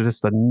comes down to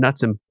just the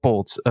nuts and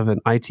bolts of an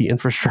IT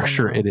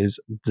infrastructure, it is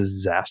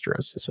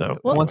disastrous. So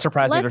Well, One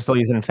surprise me, they're still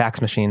using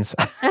fax machines.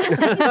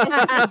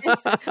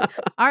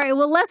 All right,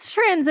 well, let's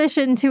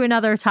transition to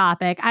another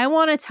topic. I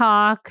want to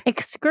talk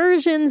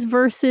excursions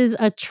versus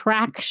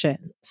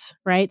attractions,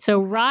 right? So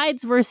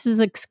rides versus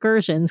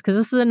excursions, because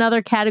this is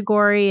another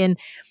category. And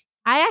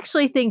I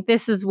actually think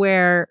this is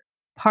where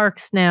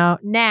parks now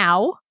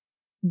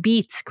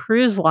beats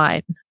cruise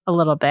line a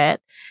little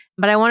bit.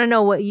 But I want to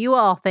know what you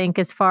all think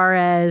as far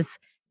as,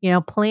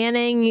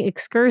 planning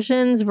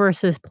excursions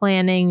versus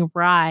planning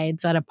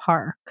rides at a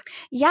park.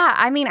 Yeah,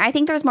 I mean, I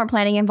think there's more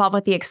planning involved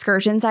with the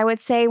excursions, I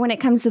would say, when it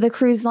comes to the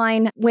cruise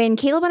line. When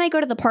Caleb and I go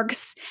to the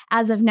parks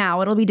as of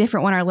now, it'll be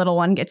different when our little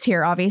one gets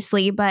here,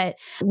 obviously, but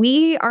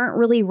we aren't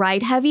really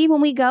ride heavy when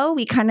we go.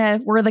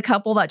 We're the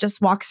couple that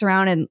just walks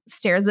around and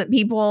stares at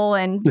people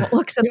and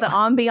looks at the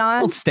ambiance.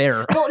 Don't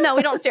stare. Well, no,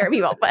 we don't stare at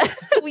people, but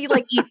we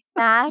eat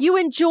snacks. You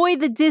enjoy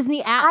the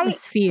Disney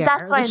atmosphere,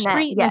 that's what the I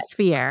meant, yes.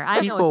 street-mosphere.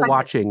 I know people it's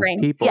watching,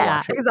 people Yeah,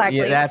 watching. exactly.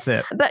 Yeah, that's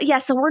it. But yeah,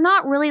 so we're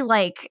not really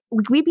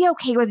we'd be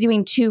okay with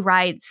doing 2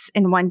 rides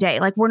in one day.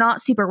 Like we're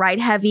not super ride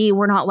heavy.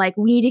 We're not like,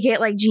 we need to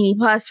get like Genie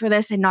Plus for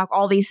this and knock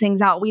all these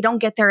things out. We don't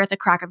get there at the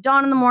crack of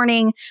dawn in the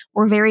morning.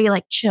 We're very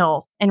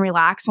chill and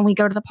relaxed when we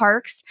go to the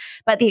parks.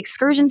 But the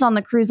excursions on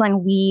the cruise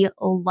line, we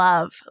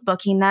love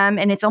booking them.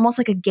 And it's almost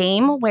like a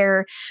game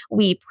where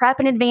we prep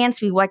in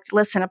advance. We like to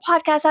listen to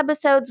podcast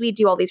episodes. We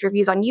do all these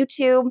reviews on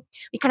YouTube.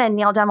 We kind of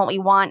nail down what we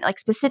want. Like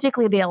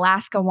specifically the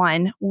Alaska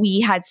one, we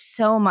had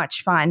so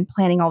much fun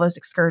planning all those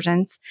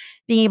excursions.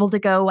 Being able to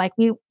go,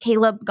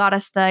 Caleb got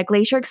us the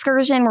glacier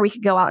excursion where we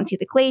could go out and see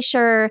the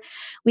glacier.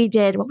 We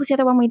did, what was the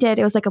other one we did?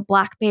 It was like a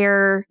black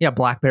bear. Yeah,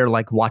 black bear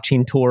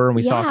watching tour, and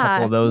we saw a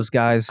couple of those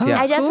guys. Oh, Yeah,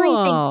 I definitely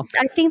cool.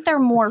 think they're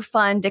more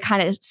fun to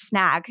kind of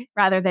snag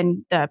rather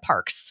than the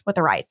parks with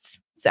the rides.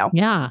 So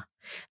Yeah,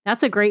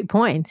 that's a great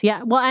point.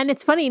 Yeah. Well, and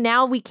it's funny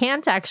now we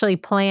can't actually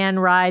plan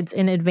rides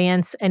in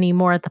advance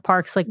anymore at the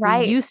parks like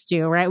Right. we used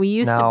to, right? We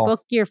used to No.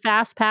 book your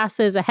fast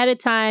passes ahead of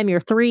time,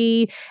 your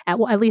 3, at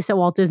least at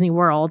Walt Disney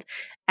World.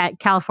 At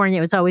California,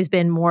 it was always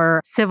been more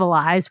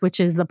civilized,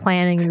 which is the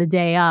planning the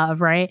day of,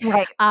 right?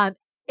 right.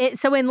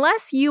 So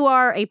unless you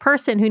are a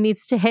person who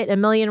needs to hit a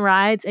million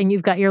rides and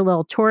you've got your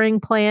little touring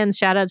plans,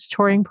 shout out to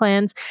touring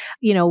plans,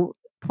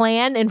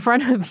 plan in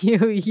front of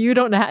you, you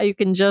don't know how you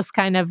can just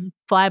kind of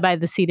fly by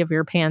the seat of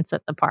your pants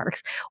at the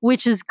parks,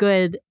 which is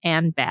good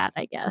and bad,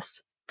 I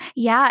guess.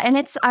 Yeah. And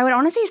I would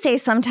honestly say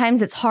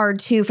sometimes it's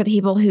hard too for the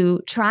people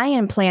who try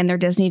and plan their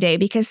Disney day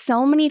because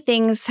so many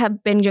things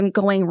have been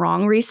going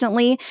wrong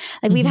recently.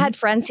 Like we've had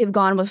friends who've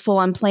gone with full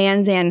on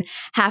plans and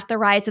half the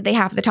rides that they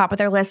have at the top of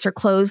their list are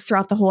closed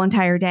throughout the whole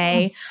entire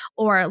day,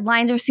 or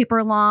lines are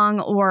super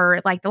long,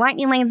 or like the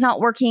lightning lane's not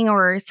working,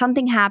 or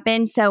something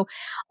happened. So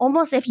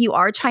almost if you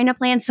are trying to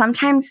plan,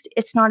 sometimes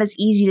it's not as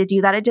easy to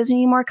do that at Disney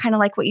anymore, kind of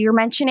like what you're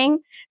mentioning.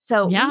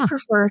 So we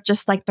prefer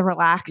just like the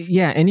relaxed.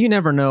 Yeah, and you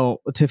never know,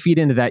 to feed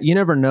into that, you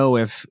never know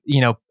if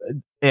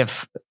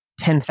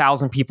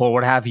 10,000 people or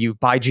what have you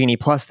buy Genie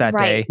Plus that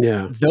Right. day.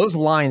 Yeah. Those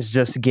lines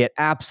just get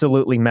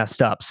absolutely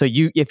messed up. So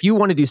if you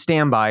want to do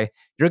standby,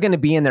 you're going to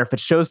be in there. If it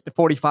shows to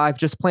 45,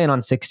 just plan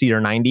on 60 or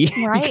 90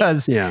 Right.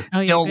 because Yeah.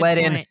 they'll let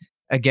in,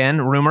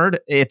 again, rumored,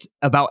 it's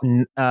about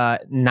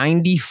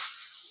 90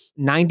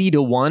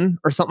 to 1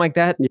 or something like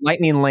that,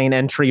 lightning lane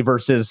entry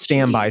versus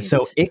standby. Jeez.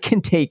 So it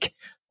can take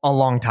a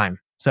long time.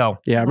 So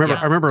Yeah, I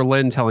remember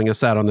Lynn telling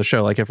us that on the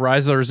show. Like if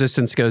Rise of the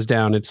Resistance goes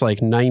down, it's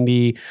like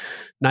 90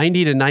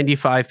 to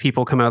 95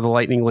 people come out of the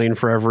lightning lane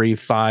for every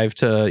 5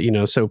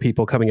 to, so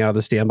people coming out of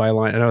the standby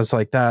line. And I was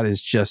like, that is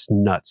just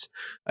nuts.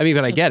 I mean,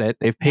 but I get it.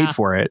 They've paid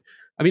for it.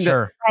 I mean,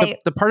 sure.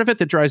 the part of it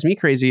that drives me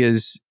crazy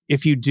is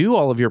if you do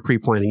all of your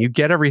pre-planning, you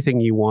get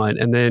everything you want,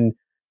 and then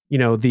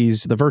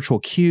the virtual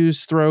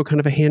queues throw kind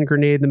of a hand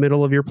grenade in the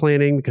middle of your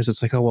planning because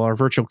it's like, oh, well, our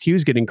virtual queue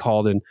is getting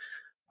called. And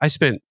I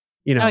spent,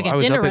 I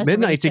was up at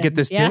midnight to get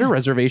this dinner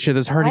reservation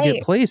that's hard to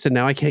get placed. And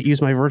now I can't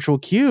use my virtual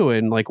queue.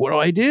 And like, what do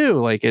I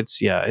do? Like,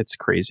 it's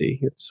crazy.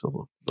 It's a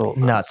little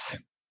nuts.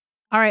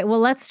 All right. Well,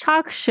 let's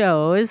talk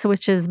shows,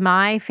 which is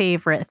my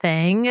favorite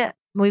thing.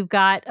 We've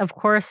got, of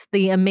course,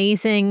 the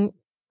amazing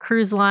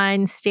cruise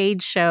line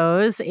stage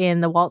shows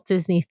in the Walt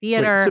Disney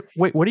Theater.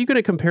 Wait, what are you going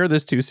to compare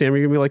this to, Sam? Are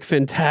you going to be like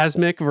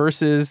Fantasmic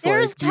versus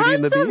There's Beauty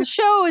and the tons of Beast?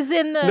 shows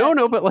in the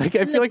No, but like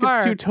I feel like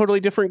it's two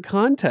totally different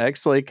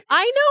contexts. Like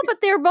I know,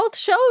 but they're both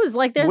shows.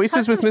 Like there's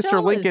Voices with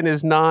Mr. Lincoln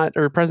is not,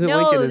 or President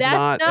Lincoln is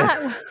not.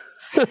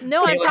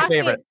 No, I'm Caitlin's talking.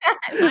 favorite.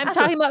 I'm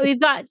talking about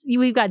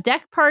we've got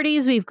deck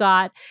parties, we've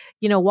got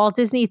Walt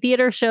Disney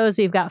Theater shows,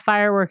 we've got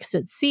fireworks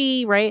at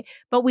sea, right?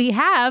 But we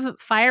have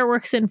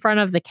fireworks in front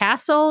of the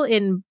castle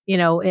in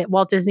at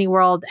Walt Disney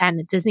World and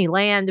at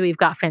Disneyland. We've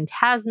got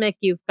Fantasmic,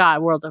 you've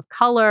got World of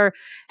Color,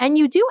 and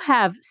you do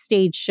have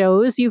stage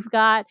shows. You've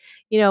got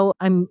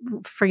I'm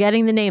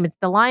forgetting the name. It's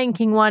the Lion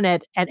King one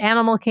at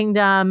Animal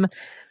Kingdom.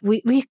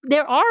 We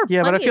there are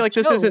but I feel like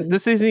shows.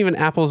 this isn't even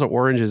apples to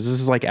oranges. This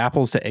is like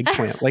apples to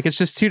eggplant. Like it's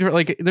just two different.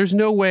 Like there's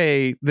no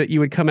way that you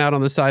would come out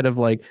on the side of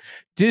like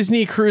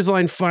Disney Cruise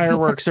Line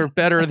fireworks are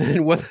better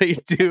than what they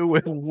do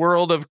with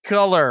World of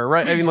Color,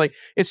 right? I mean, like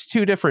it's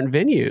two different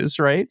venues,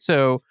 right?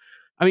 So,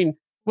 I mean,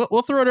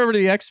 we'll throw it over to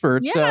the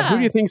experts. Yeah. Who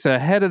do you think's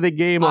ahead of the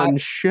game on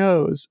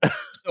shows?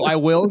 So I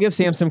will give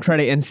Sam some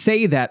credit and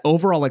say that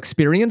overall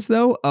experience,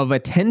 though, of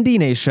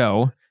attending a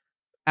show,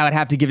 I would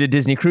have to give to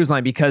Disney Cruise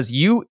Line because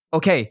you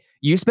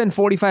spend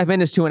 45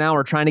 minutes to an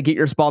hour trying to get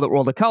your spot at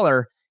World of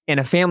Color, and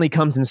a family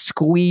comes and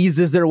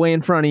squeezes their way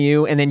in front of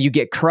you, and then you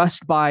get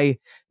crushed by,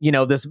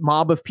 this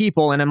mob of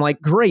people. And I'm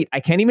like, great, I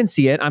can't even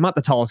see it. I'm not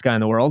the tallest guy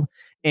in the world.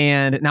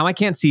 And now I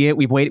can't see it.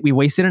 We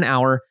wasted an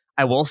hour.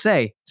 I will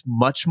say it's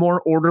much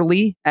more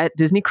orderly at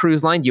Disney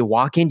Cruise Line. You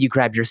walk in, you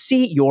grab your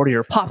seat, you order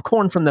your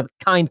popcorn from the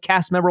kind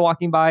cast member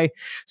walking by.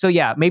 So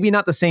yeah, maybe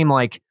not the same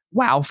like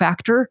wow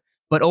factor,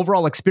 but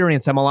overall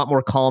experience, I'm a lot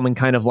more calm and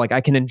kind of like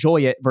I can enjoy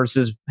it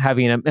versus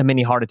having a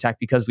mini heart attack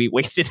because we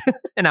wasted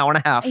an hour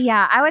and a half.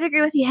 Yeah, I would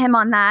agree with him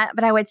on that,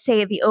 but I would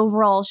say the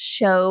overall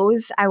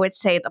shows, I would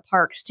say the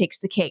parks takes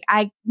the cake.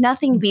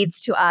 Nothing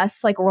beats to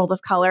us like World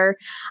of Color.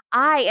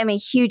 I am a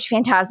huge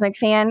Fantasmic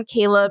fan.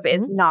 Caleb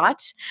is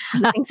not. He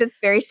thinks it's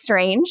very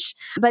strange.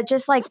 But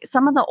just like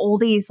some of the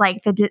oldies,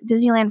 like the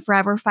Disneyland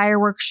Forever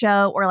fireworks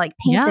show or like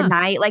Paint the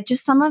Night, like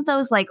just some of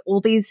those like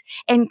oldies.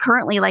 And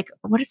currently, like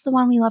what is the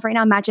one we love right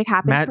now? Magic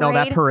Happens Parade. No,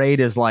 that parade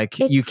is like,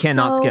 you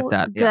cannot skip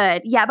that.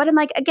 Good. Yeah, but I'm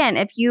like, again,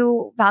 if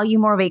you value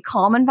more of a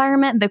calm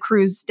environment, the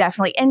cruise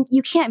definitely, and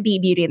you can't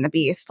beat Beauty and the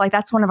Beast. Like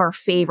that's one of our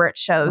favorite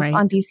shows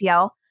on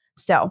DCL.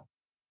 So.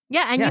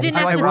 Yeah, and you didn't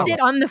have to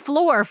sit on the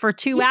floor for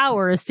 2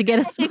 hours to get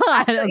a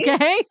spot,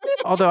 okay?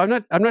 Although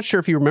I'm not sure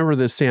if you remember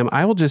this, Sam.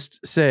 I will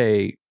just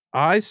say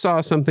I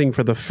saw something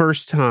for the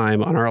first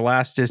time on our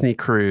last Disney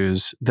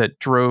cruise that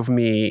drove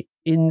me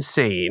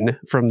insane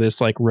from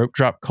this like rope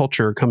drop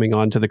culture coming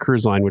onto the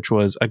cruise line, which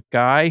was a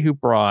guy who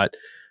brought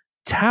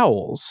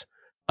towels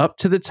up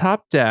to the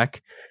top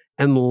deck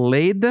and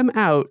laid them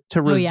out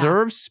to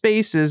reserve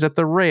spaces at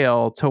the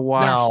rail to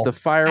watch the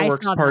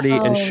fireworks party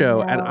and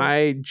show. And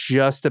I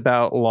just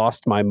about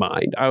lost my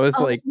mind. I was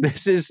like,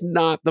 this is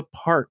not the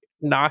park.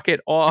 Knock it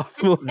off.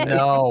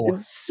 No.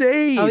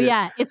 Insane. Oh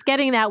yeah. It's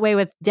getting that way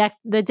with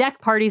the deck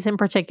parties in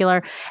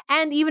particular.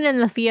 And even in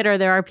the theater,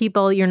 there are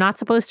people, you're not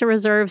supposed to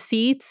reserve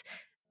seats,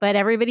 but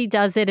everybody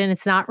does it and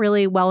it's not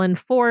really well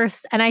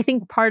enforced. And I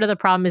think part of the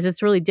problem is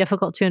it's really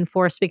difficult to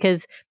enforce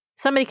because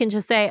somebody can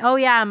just say, oh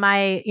yeah,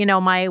 my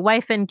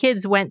wife and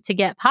kids went to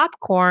get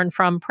popcorn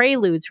from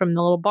Preludes from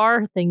the little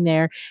bar thing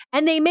there.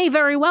 And they may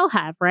very well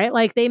have, right?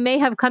 Like they may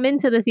have come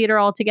into the theater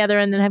all together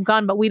and then have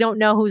gone, but we don't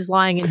know who's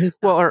lying and who's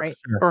not. Right?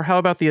 Or how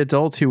about the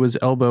adult who was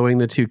elbowing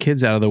the two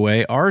kids out of the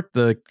way,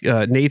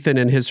 Nathan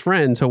and his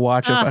friend to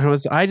watch.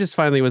 I just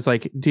finally was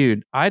like,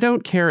 dude, I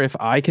don't care if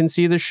I can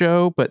see the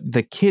show, but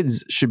the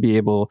kids should be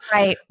able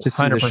to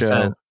see 100%. The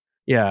show.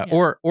 Yeah.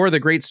 Or the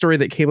great story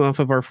that came off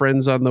of our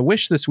friends on the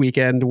Wish this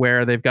weekend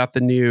where they've got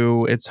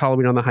it's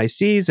Halloween on the High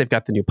Seas. They've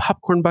got the new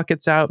popcorn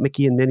buckets out,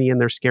 Mickey and Minnie in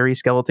their scary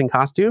skeleton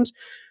costumes.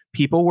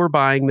 People were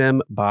buying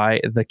them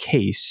by the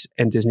case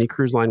and Disney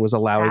Cruise Line was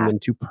allowing them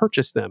to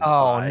purchase them.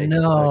 Oh,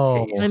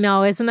 no. I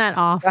know. Isn't that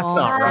awful? That's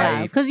not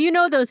right. Because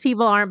those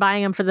people aren't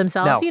buying them for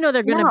themselves. No.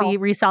 They're going to be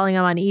reselling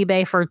them on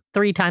eBay for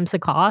 3 times the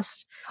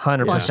cost.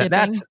 100%.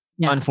 That's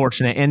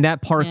unfortunate. And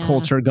that park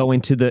culture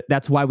going to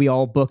that's why we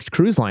all booked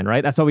Cruise Line,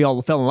 right? That's why we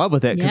all fell in love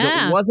with it because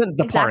it wasn't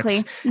the parks.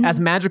 Mm-hmm. As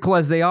magical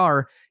as they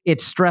are,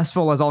 it's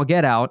stressful as all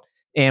get out.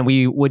 And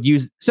we would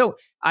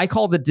I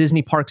call the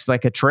Disney parks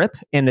like a trip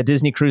and the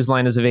Disney Cruise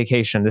Line is a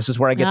vacation. This is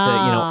where I get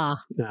to,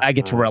 I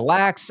get to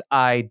relax.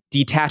 I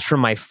detach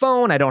from my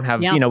phone. I don't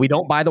have, we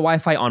don't buy the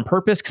Wi-Fi on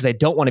purpose because I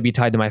don't want to be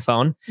tied to my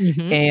phone.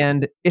 Mm-hmm.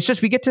 And it's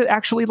just, we get to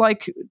actually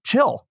like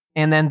chill.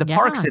 And then the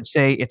parks that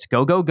say it's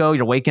go, go, go.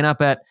 You're waking up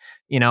at,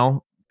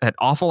 an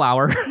awful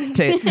hour to make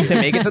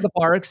it to the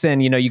parks.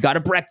 And, you got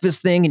a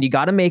breakfast thing and you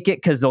got to make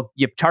it because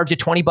you charge you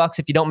 $20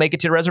 if you don't make it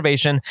to your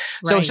reservation.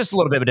 So it's just a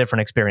little bit of a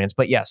different experience.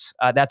 But yes,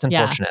 that's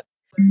unfortunate.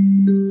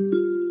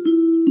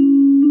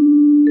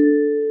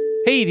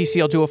 Hey,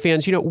 DCL Duo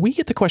fans, we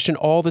get the question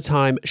all the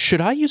time, should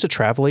I use a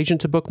travel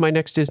agent to book my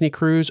next Disney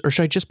cruise or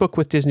should I just book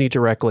with Disney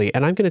directly?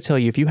 And I'm going to tell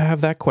you, if you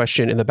have that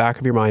question in the back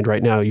of your mind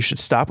right now, you should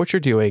stop what you're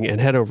doing and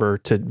head over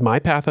to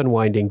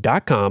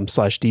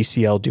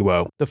mypathunwinding.com/DCL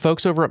Duo. The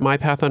folks over at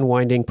MyPath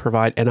Unwinding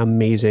provide an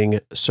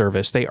amazing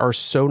service. They are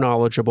so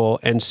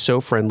knowledgeable and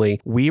so friendly.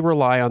 We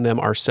rely on them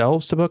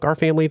ourselves to book our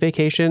family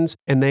vacations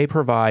and they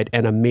provide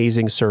an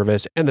amazing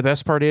service. And the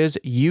best part is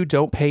you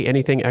don't pay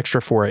anything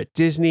extra for it.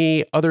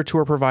 Disney, other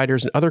tour providers,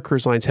 providers and other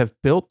cruise lines have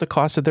built the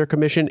cost of their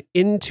commission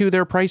into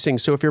their pricing.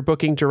 So if you're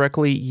booking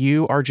directly,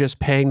 you are just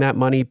paying that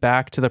money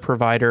back to the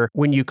provider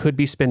when you could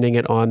be spending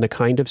it on the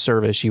kind of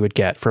service you would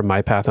get from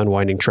My Path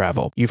Unwinding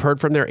Travel. You've heard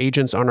from their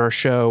agents on our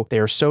show. They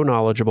are so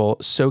knowledgeable,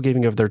 so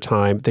giving of their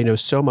time. They know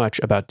so much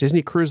about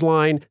Disney Cruise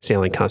Line,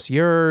 Sailing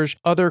Concierge,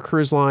 other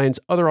cruise lines,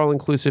 other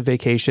all-inclusive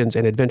vacations,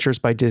 and Adventures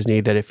by Disney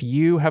that if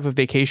you have a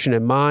vacation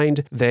in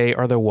mind, they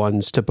are the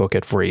ones to book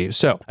it for you.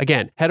 So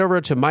again, head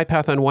over to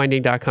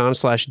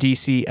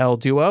mypathunwinding.com/DCL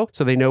Duo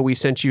so they know we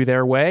sent you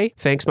their way.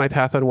 Thanks, My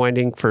Path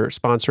Unwinding, for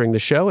sponsoring the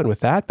show. And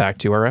with that, back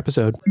to our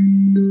episode.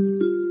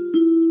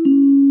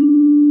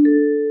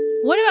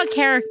 What about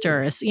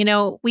characters?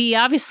 We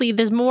obviously,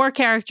 there's more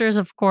characters,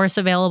 of course,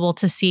 available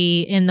to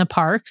see in the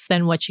parks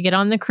than what you get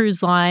on the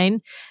cruise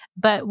line.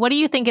 But what do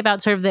you think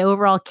about sort of the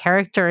overall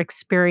character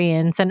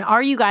experience? And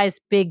are you guys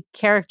big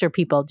character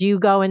people? Do you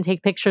go and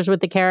take pictures with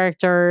the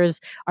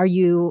characters? Are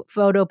you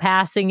photo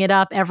passing it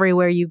up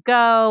everywhere you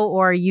go?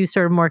 Or are you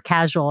sort of more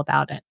casual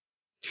about it?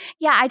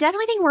 Yeah, I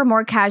definitely think we're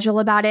more casual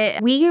about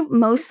it. We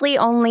mostly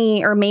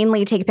only or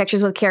mainly take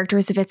pictures with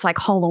characters if it's like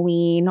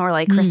Halloween or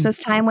like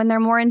Christmas time when they're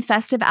more in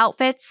festive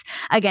outfits.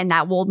 Again,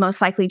 that will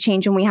most likely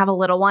change when we have a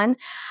little one.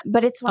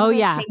 But it's one of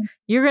those things.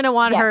 You're going to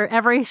want her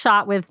every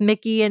shot with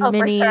Mickey and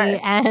Minnie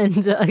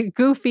and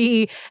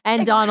Goofy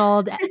and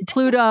Donald, and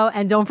Pluto,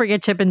 and don't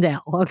forget Chip and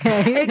Dale,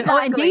 okay? Exactly. Oh,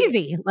 and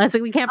Daisy.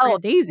 We can't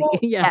forget Daisy. Well,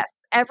 yes.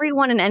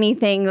 Everyone and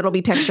anything, it'll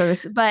be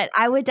pictures. But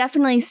I would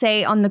definitely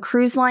say on the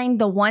cruise line,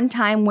 the one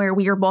time where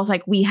we were both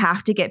like, we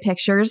have to get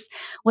pictures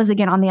was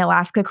again on the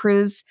Alaska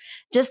cruise.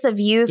 Just the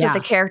views with the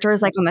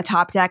characters like on the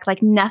top deck, like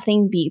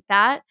nothing beat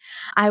that.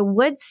 I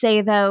would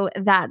say though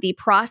that the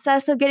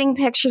process of getting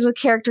pictures with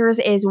characters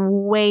is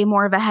way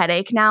more of a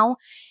headache now.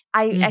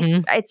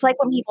 It's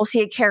like when people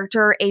see a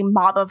character, a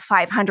mob of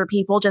 500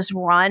 people just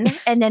run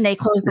and then they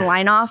close the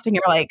line off and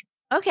you're like,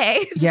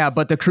 okay. Yeah,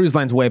 but the cruise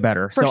line's way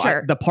better. For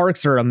sure. The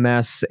parks are a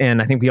mess,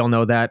 and I think we all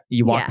know that.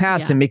 You walk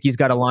past and Mickey's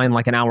got a line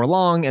like an hour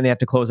long, and they have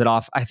to close it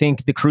off. I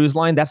think the cruise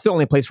line, that's the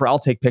only place where I'll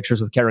take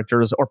pictures with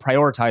characters or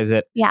prioritize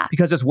it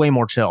because it's way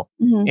more chill.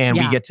 And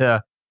we get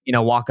to,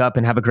 walk up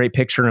and have a great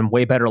picture and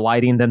way better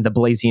lighting than the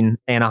blazing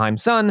Anaheim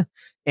sun.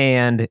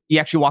 And you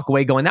actually walk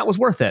away going, that was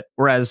worth it.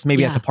 Whereas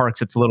maybe at the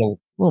parks, it's a little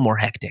more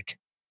hectic.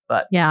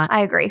 But yeah,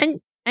 I agree.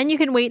 And you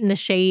can wait in the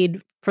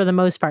shade for the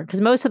most part, because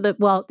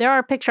there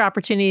are picture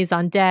opportunities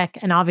on deck,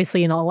 and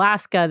obviously in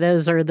Alaska,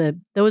 those are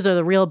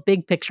the real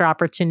big picture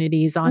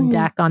opportunities on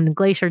deck on the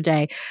Glacier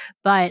Day.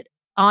 But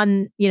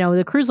on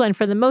the cruise line,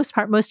 for the most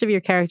part, most of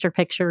your character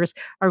pictures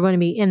are going to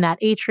be in that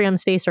atrium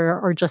space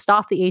or just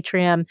off the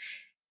atrium.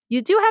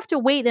 You do have to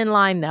wait in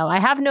line, though. I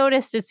have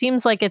noticed it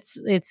seems like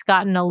it's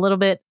gotten a little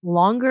bit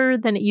longer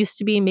than it used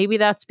to be. Maybe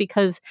that's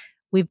because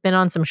we've been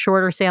on some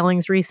shorter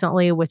sailings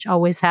recently, which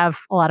always have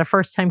a lot of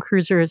first-time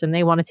cruisers, and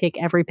they want to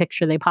take every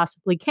picture they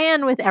possibly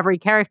can with every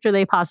character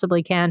they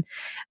possibly can.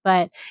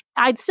 But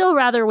I'd still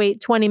rather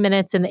wait 20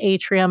 minutes in the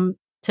atrium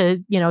to,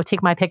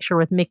 take my picture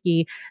with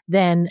Mickey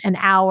than an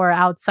hour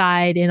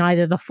outside in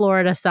either the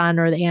Florida sun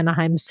or the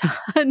Anaheim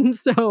sun.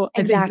 So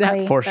I think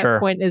that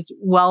point is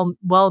well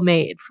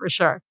made for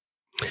sure.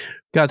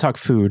 Got to talk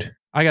food.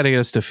 I got to get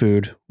us to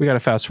food. We got to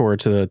fast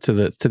forward to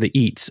the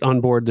eats on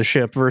board the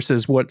ship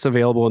versus what's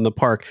available in the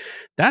park.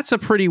 That's a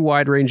pretty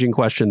wide-ranging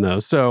question, though.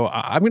 So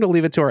I'm going to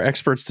leave it to our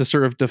experts to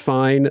sort of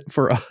define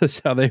for us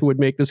how they would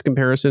make this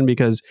comparison,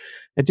 because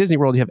at Disney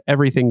World, you have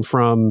everything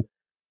from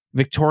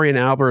Victoria and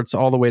Albert's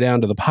all the way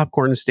down to the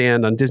popcorn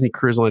stand. On Disney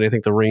Cruise Line, I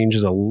think the range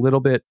is a little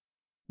bit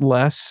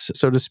less,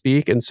 so to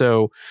speak. And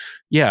so,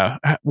 yeah,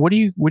 what do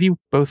you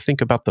both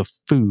think about the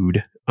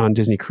food on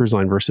Disney Cruise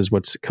Line versus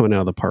what's coming out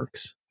of the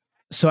parks?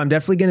 So I'm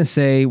definitely going to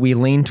say we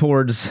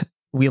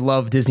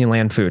love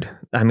Disneyland food.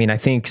 I mean, I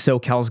think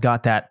SoCal's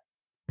got that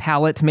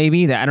palate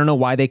maybe that I don't know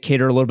why they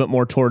cater a little bit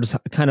more towards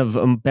kind of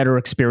a better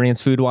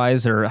experience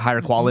food-wise or higher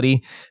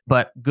quality,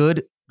 but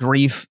good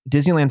grief,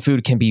 Disneyland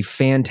food can be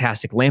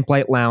fantastic.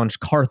 Lamplight Lounge,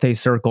 Carthay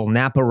Circle,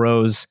 Napa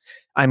Rose.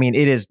 I mean,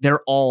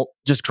 they're all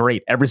just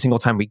great every single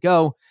time we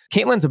go.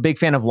 Caitlin's a big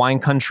fan of Wine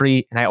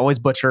Country, and I always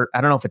butcher,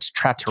 I don't know if it's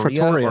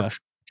Trattoria.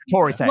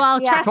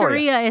 Well,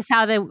 Trattoria is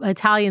how the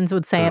Italians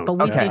would say it, but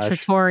we say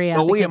Trattoria.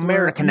 Well, we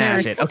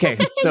Americanize it. Okay,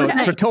 so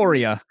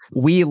Trattoria,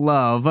 we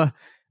love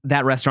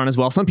that restaurant as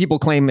well. Some people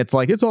claim it's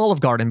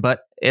Olive Garden,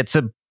 but it's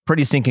a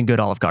pretty stinking good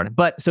Olive Garden.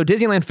 But so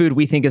Disneyland food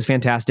we think is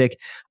fantastic.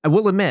 I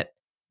will admit,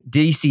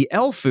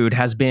 DCL food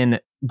has been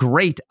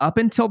great up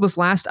until this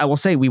last, I will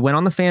say, we went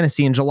on the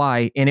Fantasy in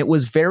July and it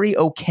was very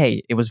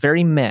okay. It was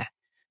very meh.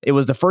 It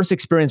was the first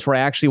experience where I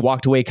actually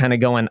walked away kind of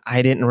going,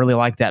 I didn't really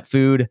like that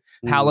food.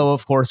 Palo,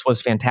 of course,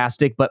 was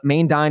fantastic, but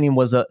main dining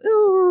was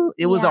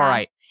was all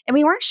right. And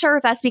we weren't sure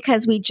if that's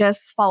because we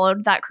just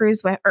followed that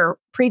cruise or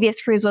previous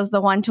cruise was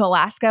the one to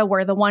Alaska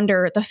where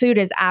the food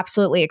is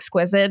absolutely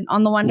exquisite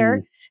on the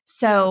Wonder.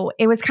 So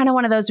it was kind of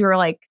one of those we were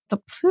like, the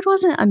food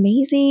wasn't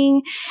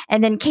amazing.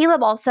 And then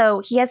Caleb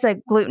also, he has a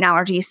gluten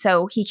allergy,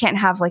 so he can't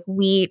have like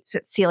wheat, so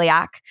it's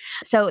celiac.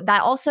 So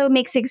that also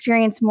makes the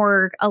experience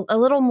a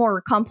little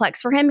more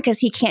complex for him because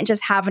he can't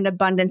just have an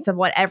abundance of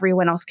what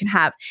everyone else can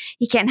have.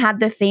 He can't have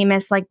the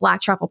famous like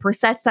black truffle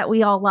prosciuttos that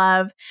we all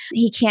love.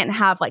 He can't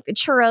have like the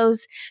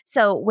churros.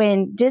 So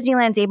when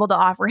Disneyland's able to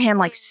offer him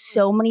like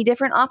so many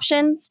different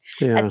options,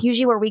 that's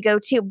usually where we go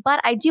to.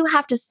 But I do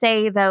have to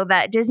say though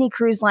that Disney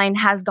Cruise Line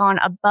has gone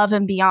above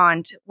and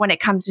beyond when it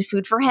comes to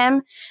food for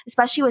him,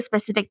 especially with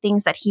specific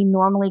things that he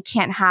normally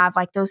can't have,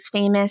 like those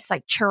famous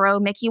like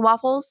churro Mickey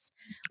waffles.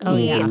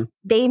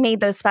 They made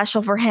those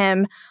special for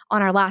him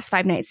on our last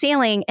 5-night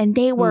sailing, and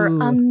they were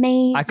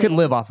amazing. I could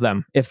live off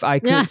them. If I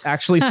could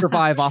actually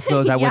survive off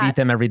those, I would eat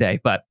them every day.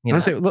 But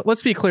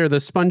let's be clear: the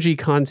spongy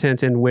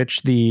content in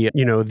which the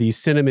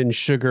cinnamon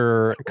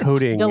sugar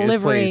coating is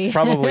placed,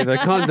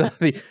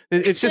 probably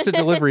it's just a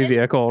delivery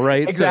vehicle,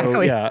 right?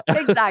 Exactly. So,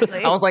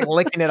 Exactly. I was like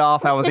licking it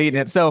off. I was eating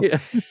it. So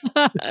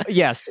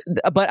yes,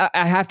 but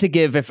I have to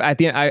give. If at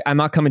the end, I'm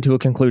not coming to a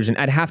conclusion.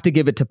 I'd have to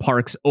give it to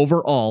Parks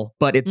overall,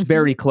 but it's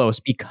very close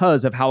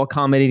because of how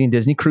accommodating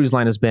Disney Cruise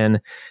Line has been.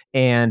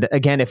 And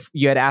again, if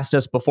you had asked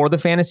us before the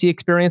fantasy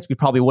experience, we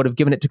probably would have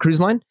given it to Cruise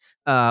Line.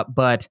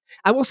 But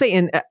I will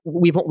say,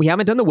 we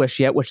haven't done the Wish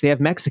yet, which they have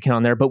Mexican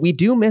on there, but we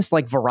do miss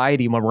like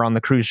variety when we're on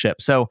the cruise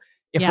ship. So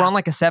if we're on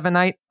like a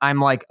 7-night, I'm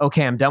like,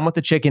 okay, I'm done with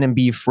the chicken and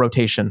beef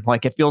rotation.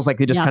 Like it feels like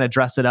they just kind of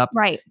dress it up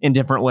in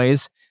different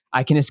ways.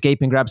 I can escape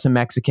and grab some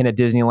Mexican at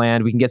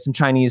Disneyland. We can get some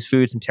Chinese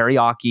food, some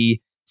teriyaki.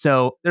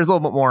 So there's a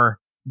little bit more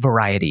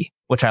variety,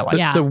 which I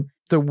like.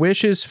 The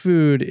Wish's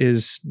food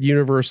is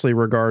universally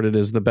regarded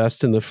as the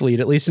best in the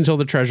fleet, at least until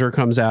the Treasure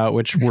comes out,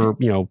 which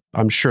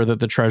I'm sure that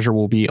the Treasure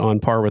will be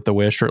on par with the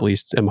Wish, or at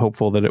least I'm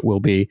hopeful that it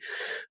will be.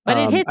 But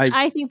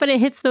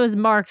it hits those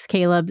marks,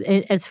 Caleb,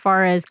 as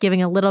far as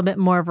giving a little bit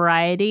more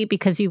variety,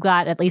 because you've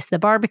got at least the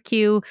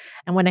barbecue.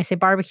 And when I say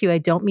barbecue, I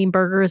don't mean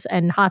burgers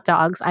and hot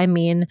dogs. I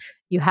mean,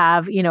 you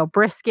have,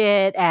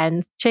 brisket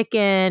and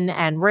chicken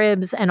and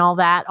ribs and all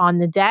that on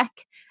the deck.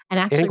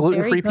 And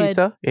gluten-free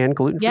pizza. And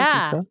gluten-free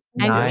pizza.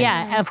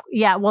 Nice.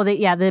 Well,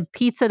 the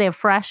pizza, they have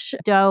fresh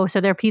dough. So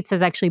their pizza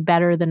is actually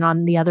better than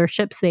on the other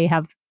ships. They're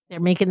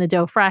making the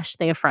dough fresh.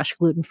 They have fresh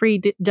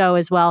gluten-free dough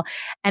as well.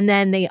 And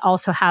then they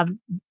also have,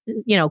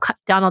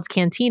 Donald's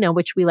Cantina,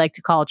 which we like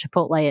to call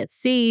Chipotle at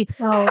Sea.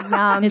 Oh,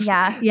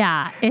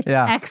 yum. It's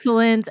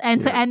excellent.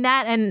 And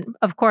and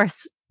of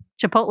course,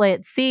 Chipotle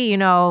at Sea,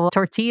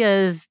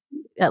 tortillas,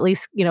 at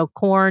least,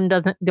 corn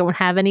don't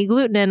have any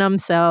gluten in them.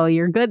 So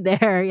you're good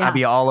there. Yeah. I'd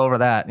be all over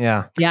that.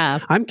 Yeah. Yeah.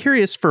 I'm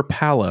curious for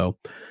Palo.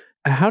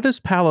 How does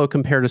Palo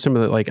compare to some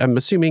of the, I'm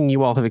assuming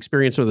you all have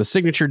experienced some of the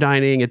signature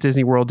dining at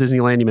Disney World,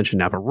 Disneyland. You mentioned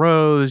Napa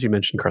Rose, you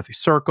mentioned Carthay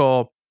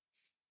Circle.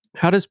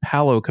 How does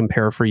Palo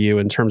compare for you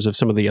in terms of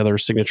some of the other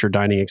signature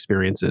dining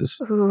experiences?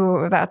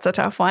 Ooh, that's a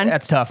tough one.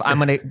 That's tough.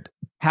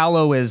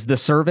 Palo is the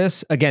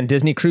service. Again,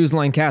 Disney Cruise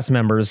Line cast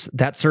members,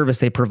 that service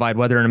they provide,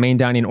 whether in a main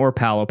dining or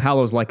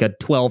Palo is like a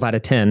 12 out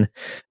of 10.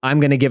 I'm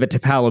going to give it to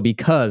Palo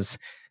because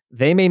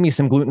they made me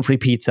some gluten-free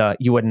pizza.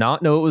 You would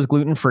not know it was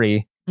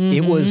gluten-free.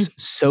 It was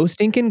so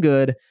stinking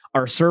good.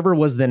 Our server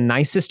was the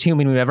nicest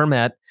human we've ever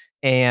met.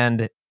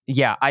 And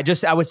yeah, I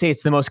would say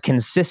it's the most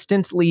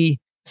consistently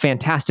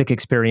fantastic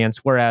experience.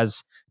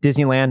 Whereas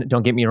Disneyland,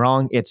 don't get me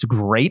wrong, it's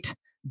great.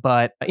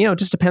 But, it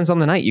just depends on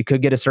the night. You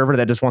could get a server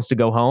that just wants to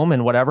go home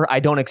and whatever. I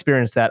don't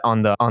experience that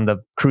on the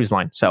cruise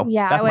line. So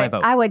that's my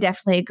vote. I would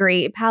definitely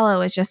agree.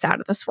 Palo is just out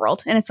of this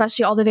world. And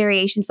especially all the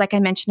variations, like I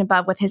mentioned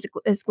above with his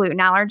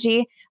gluten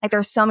allergy. Like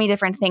there's so many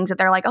different things that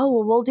they're like, oh,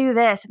 well, we'll do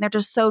this. And they're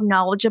just so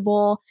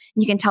knowledgeable.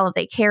 You can tell that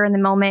they care in the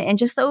moment. And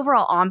just the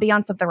overall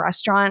ambiance of the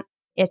restaurant.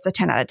 It's a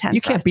 10 out of 10. You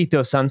can't beat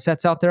those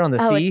sunsets out there on the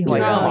sea. You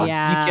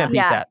can't beat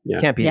that. You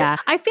can't beat it.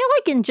 I feel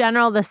like in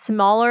general, the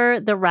smaller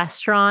the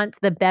restaurant,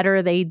 the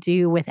better they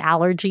do with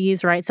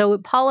allergies, right? So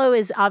Palo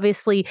is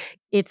obviously,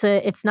 it's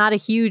not a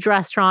huge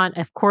restaurant.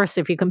 Of course,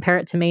 if you compare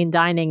it to main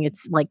dining,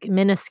 it's like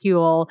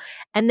minuscule.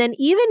 And then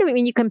even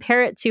when you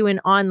compare it to an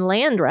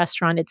on-land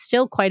restaurant, it's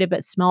still quite a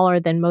bit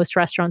smaller than most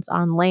restaurants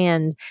on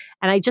land.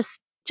 And I just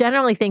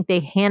generally think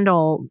they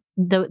handle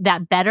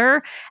that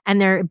better,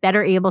 and they're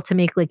better able to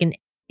make like an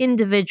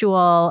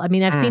individual. I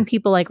mean, I've seen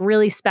people like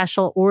really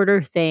special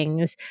order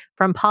things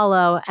from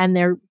Palo, and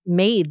they're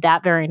made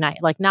that very night,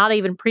 like not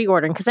even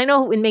pre-ordering. Because I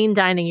know in main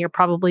dining, you're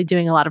probably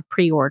doing a lot of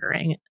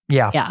pre-ordering.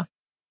 Yeah.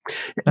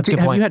 That's a good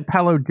point. Have you had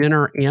Palo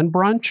dinner and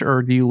brunch,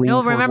 or do you lean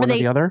toward one or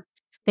the other?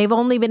 They've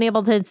only been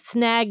able to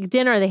snag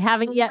dinner. They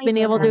haven't yet been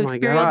able to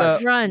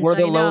experience brunch.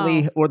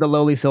 We're the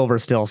lowly silver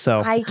still.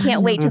 So I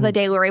can't wait till the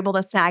day we're able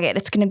to snag it.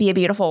 It's going to be a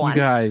beautiful one.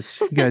 You guys,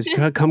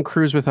 come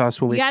cruise with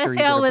us. We'll you got to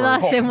sail with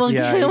us, and we'll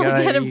get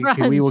a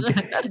brunch. We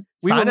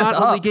will not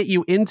only get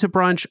you into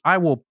brunch, I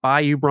will buy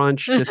you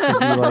brunch just to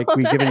be like,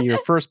 we've given you your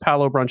first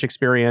Palo brunch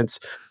experience.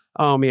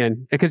 Oh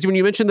man, because when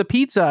you mentioned the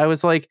pizza, I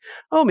was like,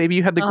 oh, maybe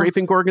you had the grape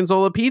and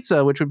gorgonzola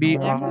pizza, which would be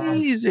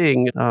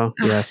amazing. Oh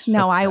yes.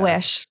 No, I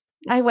wish.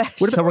 I wish.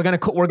 So we're gonna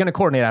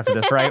coordinate after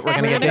this, right? We're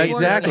gonna get dates.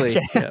 Exactly.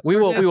 Yeah. We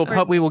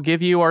will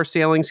give you our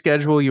sailing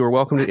schedule. You are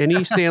welcome to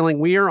any sailing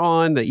we are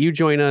on that you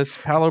join us.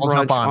 Palo I'll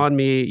jump Brunch on. on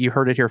me. You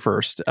heard it here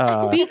first.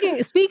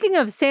 Speaking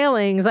of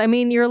sailings, I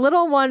mean, your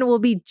little one will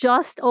be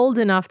just old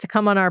enough to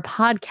come on our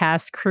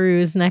podcast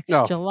cruise next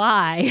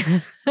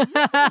July.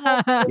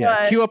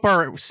 Yeah, cue up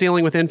our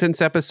Sailing with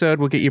Infants episode.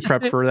 We'll get you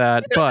prepped for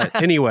that. But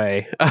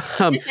anyway,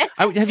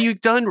 have you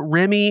done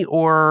Remy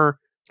or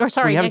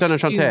sorry, we haven't done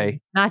next Enchante?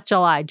 June, not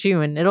July,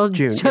 June. It'll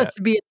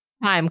just be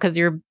a time because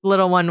your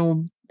little one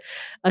will,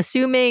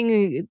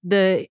 assuming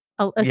the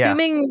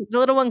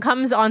little one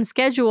comes on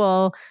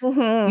schedule,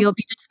 you'll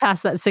be just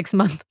past that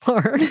 6-month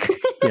mark.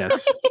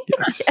 Yes.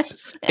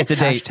 It's a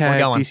date. Hashtag We're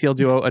going. DCL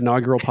Duo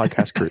inaugural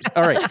podcast cruise.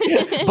 All right.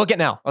 Book it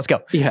now. Let's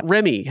go. Yeah.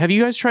 Remy, have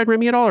you guys tried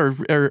Remy at all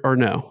or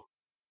no?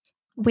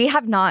 We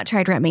have not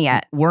tried Remy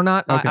yet. We're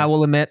not. Okay. I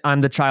will admit,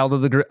 I'm the child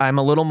of the group. I'm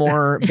a little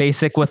more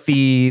basic with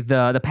the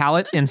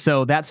palate, and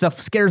so that stuff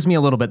scares me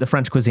a little bit. The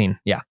French cuisine,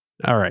 yeah.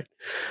 All right.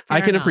 Fair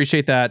I can enough.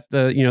 appreciate that.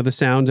 The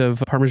sound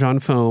of Parmesan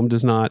foam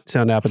does not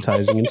sound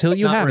appetizing until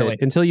you Not have really.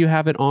 it. Until you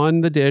have it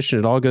on the dish and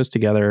it all goes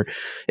together.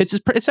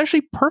 It's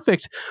actually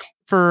perfect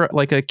for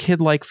like a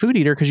kid-like food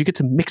eater because you get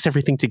to mix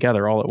everything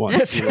together all at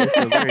once. You know?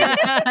 So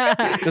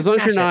as long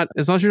as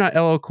you're not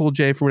LL Cool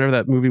J from whatever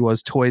that movie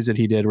was, Toys that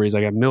he did, where he's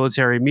like a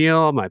military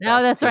meal. My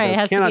Oh, that's right. It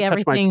has to cannot be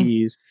touch my everything.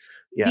 peas.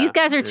 Yeah. These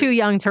guys are too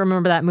young to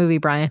remember that movie,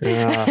 Brian.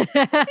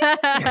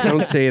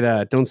 Don't say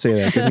that. Don't say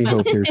that. Give me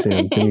hope here,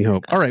 Sam. Give me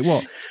hope. All right.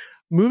 Well,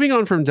 moving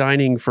on from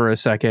dining for a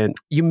second,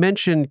 you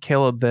mentioned,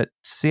 Caleb, that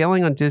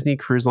sailing on Disney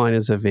Cruise Line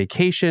is a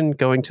vacation,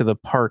 going to the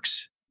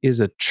parks is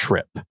a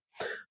trip.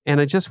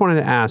 And I just wanted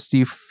to ask, do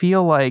you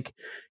feel like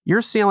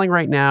you're sailing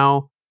right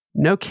now,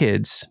 no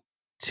kids,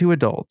 2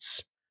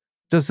 adults?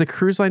 Does the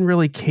cruise line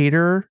really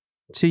cater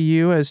to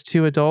you as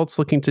 2 adults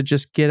looking to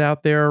just get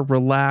out there,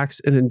 relax,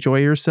 and enjoy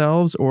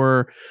yourselves?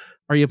 Or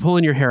are you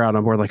pulling your hair out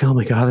on board like, oh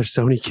my God, there's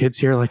so many kids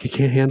here, like I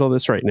can't handle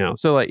this right now?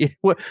 So like,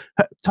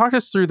 talk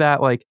us through that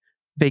like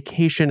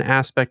vacation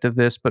aspect of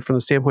this, but from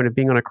the standpoint of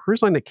being on a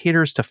cruise line that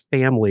caters to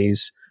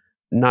families,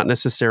 not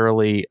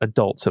necessarily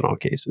adults in all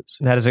cases.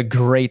 That is a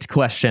great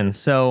question.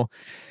 So,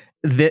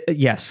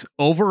 yes,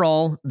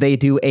 overall, they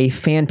do a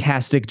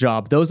fantastic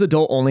job. Those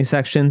adult-only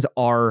sections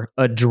are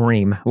a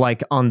dream.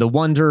 Like on the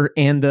Wonder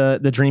and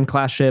the Dream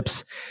class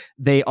ships,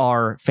 they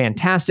are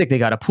fantastic. They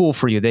got a pool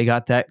for you. They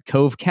got that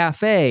Cove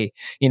Cafe.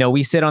 You know,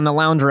 we sit on the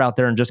lounger out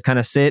there and just kind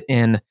of sit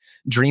and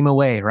dream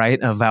away, right,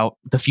 about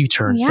the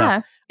future and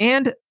stuff.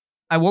 And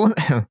I will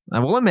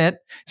admit,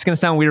 it's going to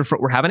sound weird.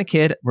 We're having a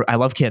kid. I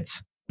love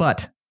kids,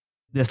 but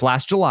this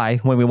last July,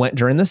 when we went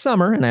during the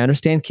summer, and I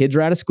understand kids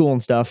are out of school and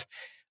stuff,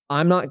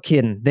 I'm not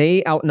kidding.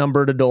 They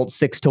outnumbered adults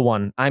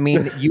 6-1. I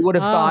mean, you would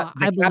have thought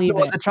the captain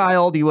was a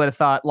child. You would have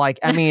thought, like,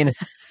 I mean,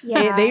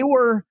 there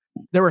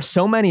were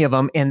so many of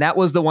them. And that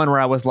was the one where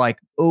I was like,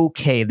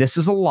 okay, this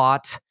is a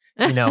lot,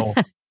 you know,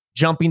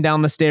 jumping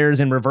down the stairs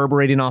and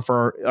reverberating off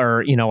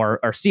our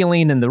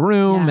ceiling in the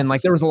room. And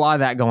like, there was a lot of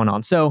that going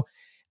on. So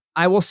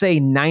I will say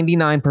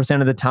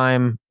 99% of the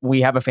time,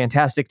 we have a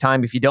fantastic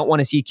time. If you don't want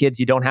to see kids,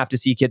 you don't have to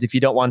see kids if you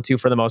don't want to,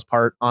 for the most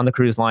part, on the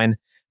cruise line.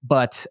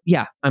 But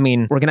yeah, I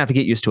mean, we're going to have to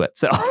get used to it.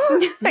 So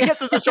I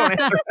guess it's a short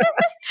answer.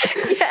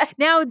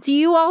 Now, do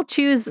you all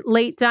choose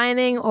late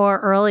dining or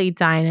early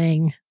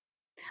dining?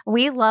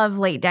 We love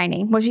late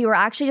dining, which we were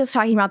actually just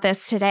talking about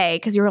this today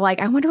because we were like,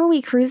 I wonder when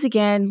we cruise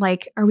again,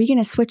 like, are we going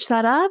to switch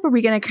that up? Are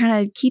we going to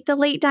kind of keep the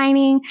late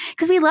dining?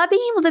 Because we love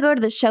being able to go to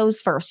the shows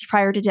first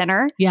prior to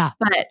dinner. Yeah.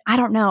 But I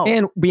don't know.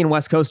 And being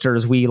West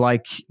Coasters, we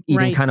like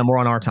eating kind of more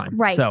on our time.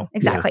 Right. So,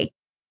 exactly.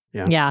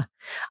 Yeah.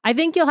 I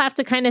think you'll have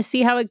to kind of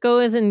see how it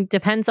goes and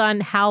depends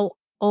on how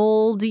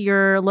old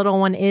your little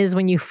one is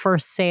when you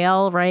first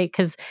sail, right?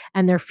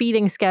 And their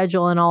feeding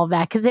schedule and all of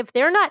that. Because if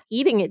they're not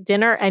eating at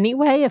dinner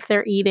anyway, if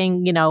they're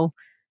eating, you know,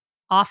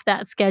 off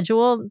that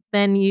schedule,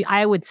 then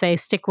I would say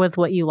stick with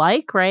what you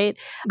like, right?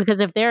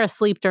 Because if they're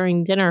asleep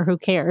during dinner, who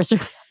cares?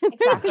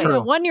 Exactly.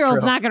 The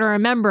 1-year-old's not going to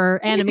remember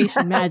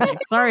animation magic.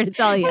 Sorry to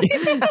tell you.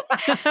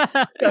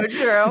 So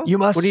true. you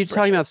must. What are you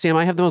talking about, Sam?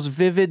 I have the most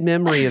vivid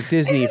memory of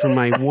Disney from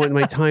my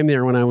time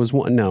there when I was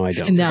one. No, I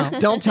don't. No.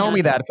 Don't tell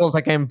me that. It feels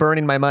like I'm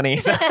burning my money.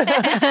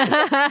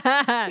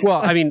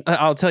 Well, I mean,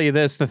 I'll tell you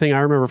this. The thing I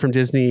remember from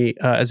Disney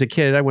as a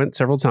kid, I went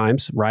several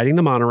times riding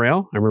the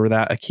monorail. I remember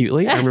that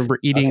acutely. I remember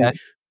eating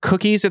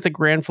cookies at the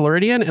Grand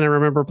Floridian, and I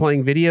remember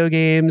playing video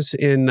games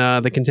in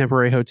the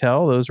Contemporary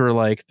Hotel. Those were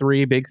like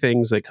 3 big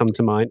things that come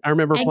to mind. I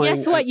remember and playing.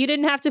 Guess what? You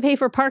didn't have to pay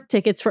for park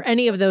tickets for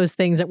any of those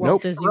things at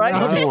Walt Disney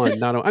World.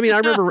 Not one. I mean, I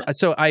remember.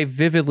 So I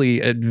vividly,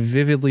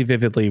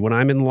 when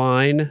I'm in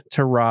line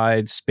to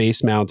ride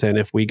Space Mountain,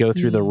 if we go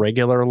through the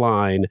regular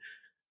line,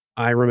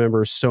 I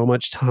remember so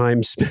much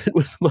time spent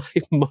with my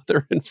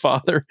mother and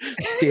father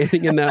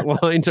standing in that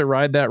line to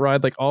ride that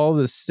ride. Like all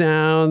the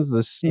sounds,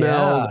 the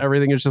smells,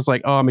 everything is just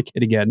like, oh, I'm a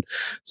kid again.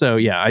 So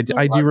yeah, I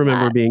do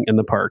remember being in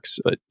the parks.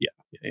 But yeah.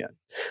 Yeah.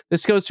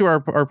 This goes to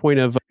our point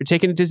of you're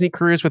taking a Disney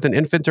cruise with an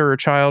infant or a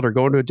child or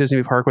going to a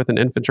Disney park with an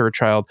infant or a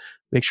child.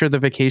 Make sure the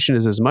vacation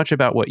is as much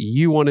about what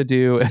you want to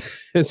do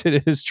as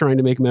it is trying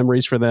to make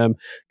memories for them.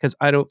 Because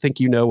I don't think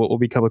you know what will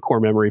become a core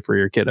memory for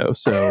your kiddo.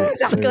 So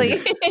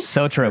Exactly.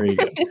 So true. there you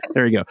go.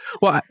 There you go.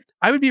 Well,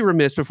 I would be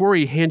remiss before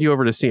we hand you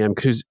over to Sam,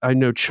 because I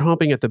know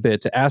chomping at the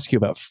bit to ask you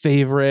about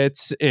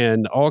favorites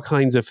and all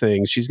kinds of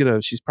things. She's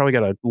probably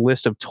got a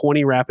list of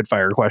 20 rapid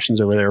fire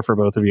questions over there for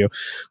both of you.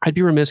 I'd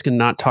be remiss in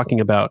not talking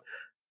about,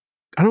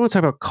 I don't want to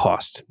talk about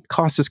cost.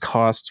 Cost is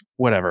cost,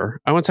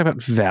 whatever. I want to talk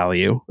about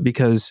value,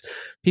 because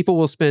people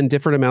will spend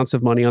different amounts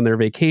of money on their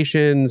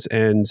vacations.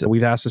 And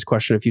we've asked this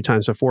question a few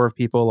times before of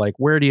people, like,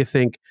 where do you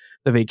think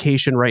the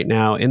vacation right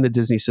now in the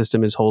Disney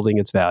system is holding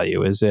its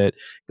value? Is it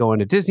going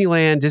to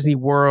Disneyland, Disney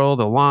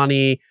World,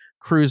 Alani,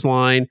 cruise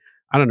line?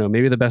 I don't know.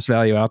 Maybe the best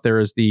value out there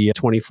is the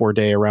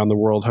 24-day around the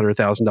world,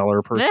 $100,000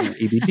 a person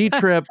EBD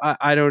trip.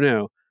 I don't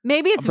know.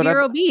 Maybe it's But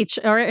Vero Beach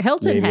or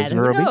Hilton Maybe Head. it's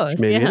Vero Who knows?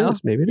 Beach. Maybe it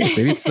is. Maybe it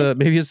is.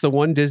 Maybe it's the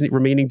one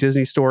remaining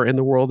Disney store in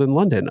the world in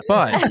London.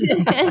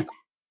 But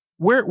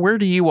where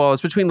do you all?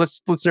 It's between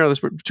let's narrow this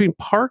between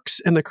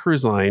parks and the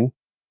cruise line.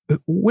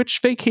 Which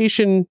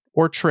vacation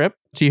or trip,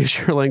 to use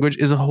your language,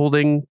 is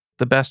holding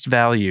the best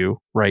value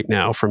right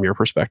now from your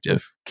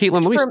perspective?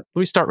 Caitlin, let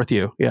me start with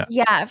you. Yeah.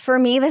 Yeah, for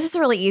me, this is a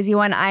really easy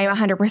one. I'm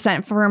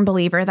 100% firm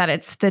believer that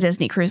it's the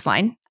Disney Cruise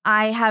Line.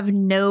 I have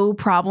no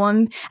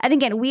problem. And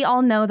again, we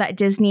all know that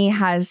Disney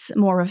has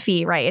more of a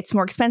fee, right? It's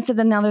more expensive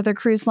than the other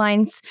cruise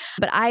lines.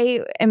 But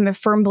I am a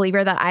firm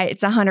believer that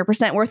it's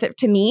 100% worth it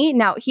to me.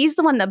 Now, he's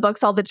the one that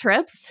books all the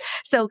trips.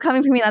 So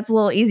coming from me, that's a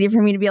little easier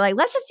for me to be like,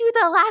 let's just do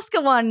the Alaska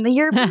one, the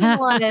European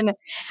one.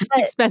 It's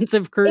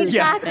expensive cruise.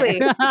 Exactly.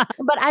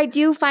 But I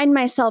do find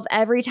myself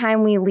every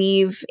time we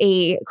leave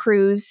a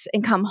cruise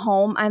and come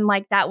home, I'm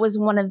like, that was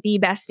one of the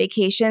best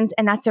vacations.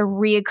 And that's a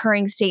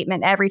reoccurring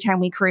statement every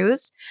time we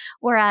cruise.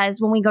 Whereas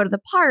when we go to the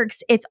parks,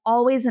 it's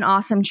always an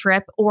awesome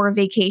trip or a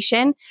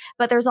vacation.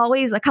 But there's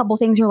always a couple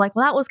things you're like,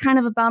 well, that was kind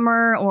of a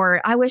bummer, or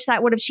I wish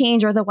that would have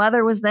changed, or the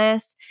weather was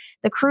this.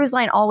 The cruise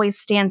line always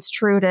stands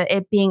true to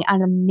it being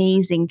an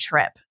amazing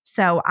trip.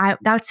 So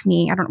that's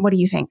me. What do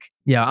you think?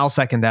 Yeah, I'll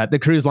second that. The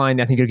cruise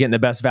line, I think you're getting the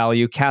best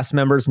value. Cast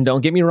members, and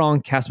don't get me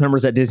wrong, cast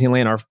members at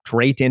Disneyland are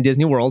great in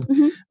Disney World,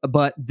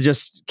 but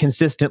just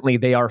consistently,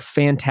 they are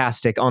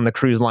fantastic on the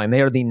cruise line.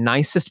 They are the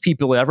nicest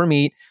people you'll ever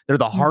meet. They're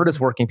the hardest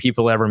working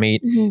people you'll ever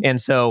meet. And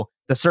so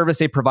the service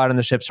they provide on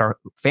the ships are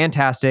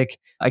fantastic.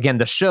 Again,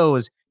 the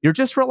shows, you're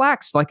just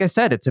relaxed. Like I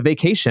said, it's a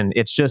vacation.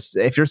 It's just,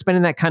 if you're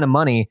spending that kind of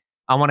money,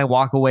 I want to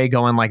walk away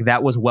going like,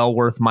 that was well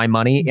worth my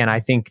money. And I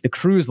think the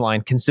cruise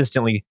line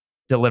consistently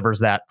delivers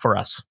that for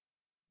us.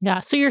 Yeah.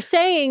 So you're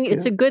saying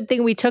it's a good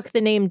thing we took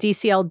the name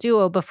DCL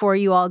Duo before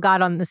you all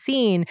got on the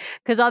scene,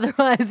 because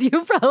otherwise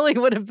you probably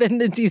would have been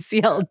the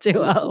DCL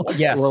Duo.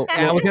 Yes. Well,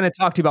 I was going to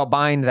talk to you about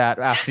buying that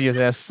after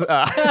this.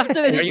 After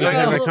the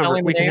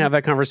show. We can have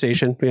that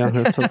conversation.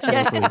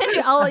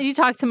 Yeah. You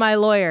talk to my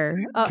lawyer.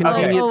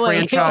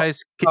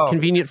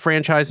 Convenient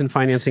franchise and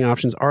financing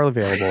options are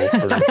available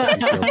for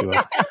DCL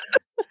Duo.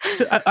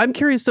 So I'm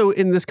curious, though,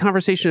 in this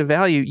conversation of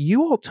value,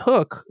 you all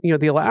took,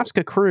 the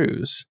Alaska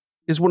cruise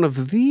is one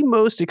of the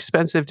most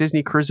expensive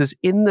Disney cruises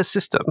in the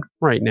system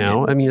right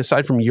now. I mean,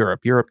 aside from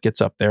Europe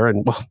gets up there,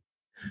 and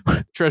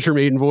Treasure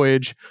Maiden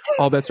Voyage,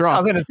 all bets are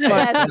off.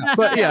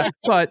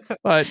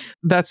 But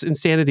that's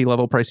insanity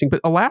level pricing.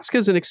 But Alaska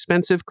is an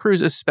expensive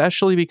cruise,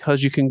 especially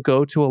because you can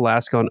go to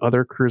Alaska on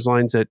other cruise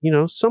lines at,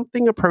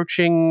 something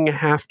approaching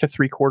half to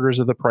 3/4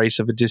 of the price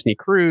of a Disney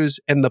cruise.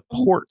 And the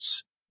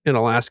ports in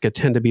Alaska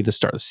tend to be the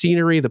star. The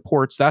scenery, the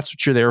ports, that's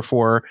what you're there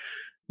for.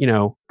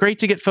 Great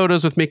to get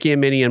photos with Mickey and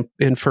Minnie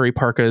and furry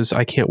parkas.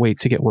 I can't wait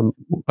to get one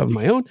of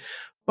my own.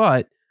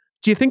 But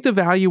do you think the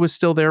value was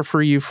still there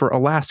for you for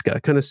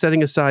Alaska? Kind of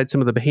setting aside some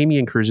of the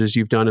Bahamian cruises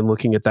you've done and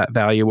looking at that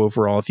value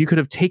overall. If you could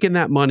have taken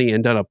that money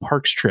and done a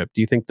parks trip,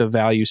 do you think the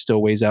value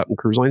still weighs out in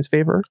cruise line's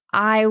favor?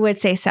 I would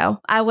say so.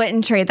 I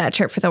wouldn't trade that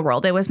trip for the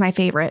world. It was my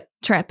favorite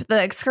trip.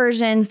 The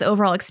excursions, the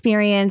overall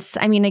experience.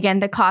 I mean, again,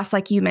 the cost,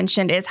 like you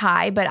mentioned, is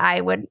high, but I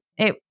would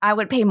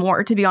pay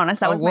more, to be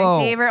honest. That was my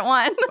favorite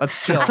one. Let's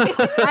chill.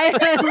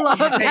 I love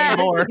that.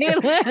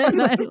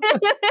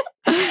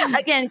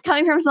 Again,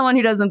 coming from someone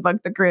who doesn't book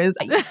the cruise.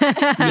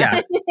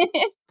 Yeah.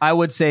 I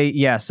would say,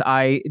 yes,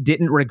 I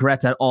didn't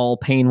regret at all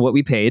paying what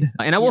we paid.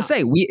 And I will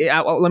say,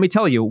 let me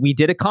tell you, we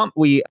did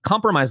we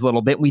compromised a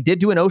little bit. We did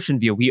do an ocean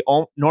view. We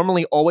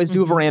normally always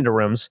do veranda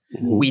rooms.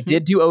 We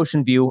did do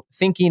ocean view,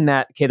 thinking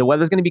that, okay, the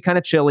weather's going to be kind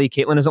of chilly.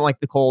 Caitlin doesn't like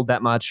the cold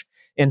that much.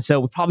 And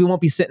so we probably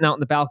won't be sitting out in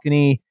the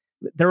balcony.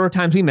 There were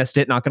times we missed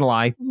it, not going to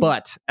lie.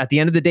 But at the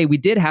end of the day, we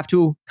did have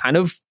to kind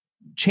of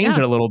change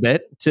it a little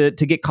bit to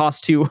get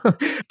costs to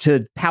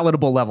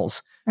palatable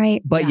levels.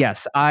 Right. But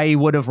yes, I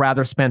would have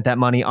rather spent that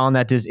money on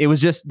that. It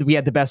was just, we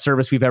had the best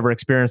service we've ever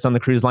experienced on the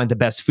cruise line, the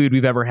best food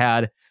we've ever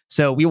had.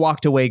 So we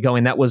walked away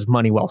going, that was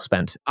money well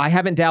spent. I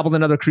haven't dabbled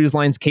in other cruise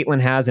lines.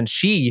 Caitlin has, and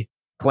she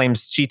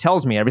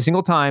tells me every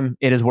single time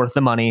it is worth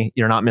the money.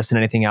 You're not missing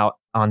anything out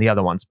on the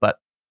other ones, but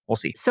we'll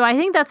see. So I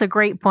think that's a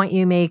great point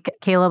you make,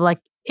 Caleb. Like,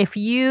 if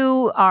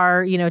you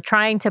are,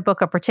 trying to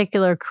book a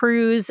particular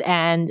cruise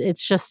and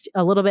it's just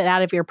a little bit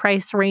out of your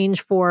price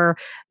range for,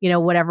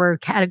 whatever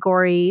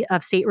category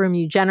of stateroom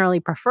you generally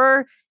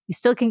prefer, you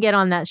still can get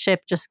on that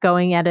ship just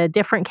going at a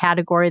different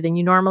category than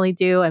you normally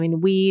do. I mean,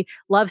 we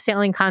love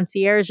sailing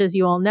concierge, as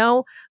you all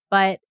know,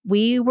 but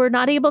we were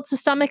not able to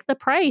stomach the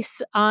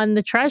price on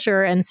the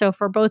Treasure. And so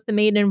for both the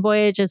maiden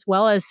voyage as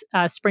well as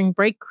spring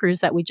break cruise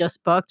that we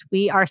just booked,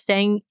 we are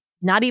staying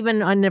not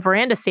even on the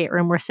veranda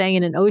stateroom. We're staying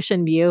in an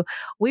ocean view.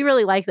 We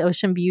really like the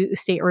ocean view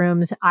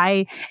staterooms.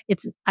 I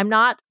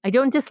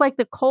don't dislike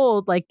the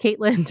cold like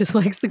Caitlin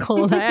dislikes the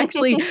cold. I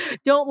actually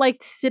don't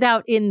like to sit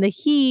out in the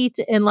heat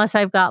unless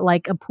I've got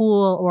like a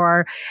pool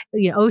or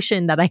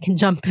ocean that I can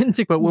jump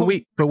into. But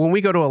when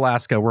we go to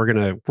Alaska, we're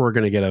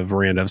gonna get a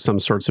veranda of some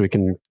sort so we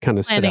can kind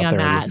of sit out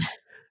there.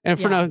 And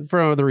for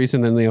no other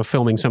reason than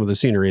filming some of the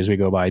scenery as we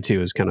go by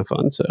too is kind of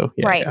fun. So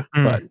yeah, right.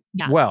 But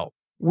well.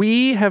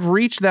 We have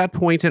reached that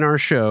point in our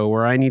show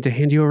where I need to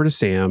hand you over to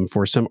Sam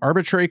for some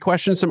arbitrary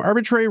questions, some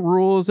arbitrary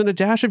rules, and a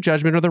dash of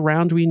judgment, or the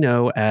round we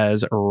know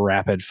as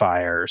rapid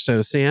fire.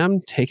 So,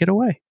 Sam, take it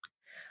away.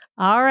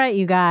 All right,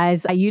 you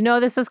guys, you know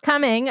this is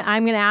coming.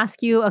 I'm going to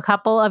ask you a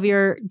couple of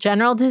your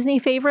general Disney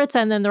favorites,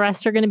 and then the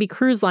rest are going to be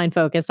cruise line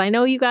focused. I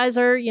know you guys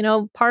are,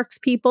 parks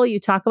people. You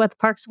talk about the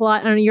parks a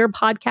lot on your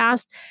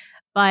podcast,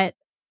 but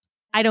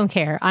I don't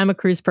care. I'm a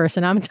cruise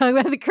person. I'm talking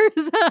about the cruise.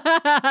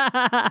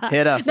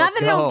 Hit us. Not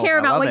that I don't care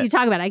about what you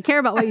talk about. I care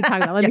about what you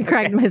talk about. Let me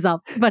correct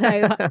myself. But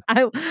I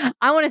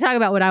want to talk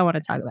about what I want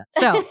to talk about.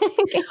 So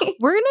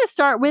we're going to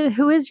start with,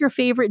 who is your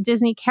favorite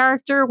Disney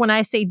character? When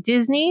I say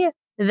Disney,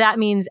 that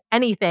means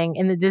anything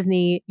in the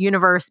Disney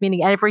universe,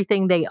 meaning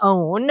everything they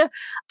own.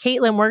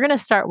 Caitlin, we're going to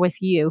start with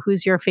you.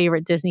 Who's your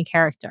favorite Disney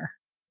character?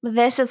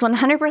 This is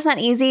 100%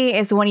 easy.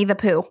 Is Winnie the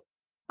Pooh.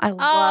 I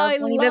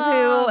love Winnie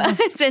the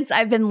Pooh. Since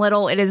I've been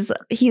little,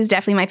 he's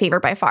definitely my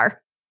favorite by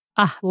far.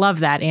 Love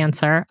that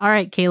answer. All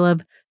right,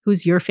 Caleb,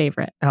 who's your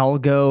favorite? I'll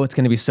go. It's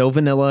going to be so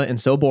vanilla and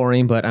so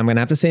boring, but I'm going to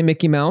have to say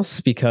Mickey Mouse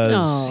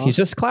because he's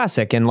just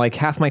classic, and like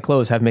half my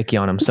clothes have Mickey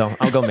on them, so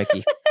I'll go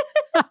Mickey.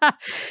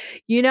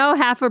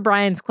 Half of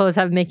Brian's clothes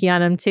have Mickey on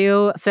them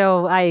too,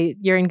 so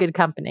you're in good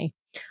company.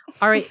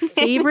 All right,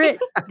 favorite.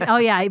 Oh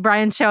yeah,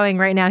 Brian's showing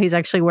right now. He's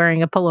actually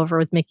wearing a pullover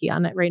with Mickey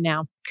on it right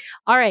now.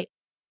 All right.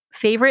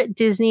 Favorite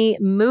Disney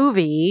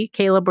movie?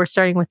 Caleb, we're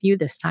starting with you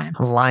this time.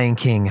 Lion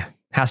King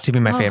has to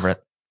be my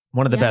favorite.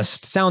 One of the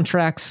best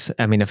soundtracks.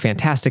 I mean, a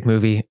fantastic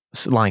movie,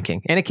 Lion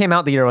King. And it came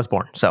out the year I was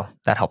born, so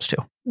that helps too.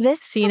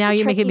 Now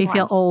you're making me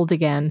feel old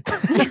again.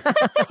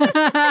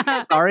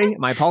 Sorry,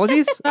 my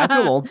apologies. I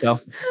feel old, so. All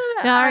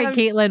right,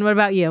 Caitlin, what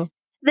about you?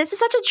 This is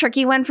such a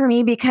tricky one for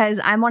me because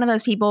I'm one of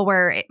those people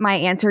where my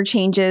answer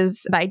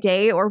changes by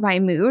day or by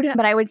mood.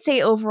 But I would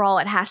say overall,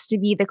 it has to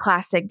be the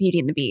classic Beauty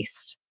and the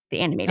Beast, the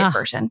animated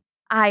version.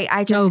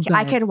 I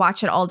could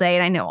watch it all day,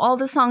 and I know all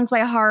the songs by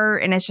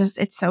heart, and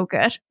it's so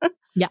good.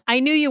 Yeah, I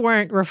knew you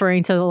weren't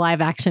referring to the live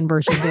action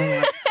version.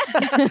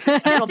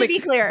 Just to be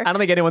clear. I don't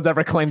think anyone's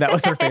ever claimed that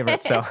was their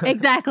favorite. So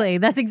Exactly.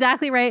 That's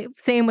exactly right.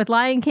 Same with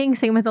Lion King,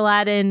 same with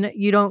Aladdin.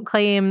 You don't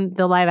claim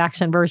the live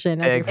action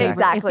version as your favorite.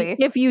 Exactly.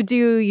 If you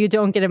do, you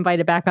don't get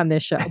invited back on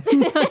this show.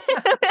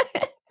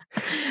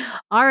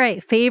 All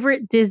right.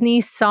 Favorite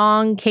Disney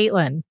song,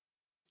 Caitlin?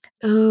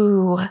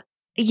 Ooh,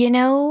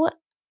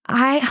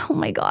 oh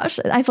my gosh,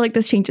 I feel like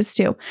this changes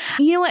too.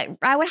 You know what?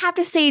 I would have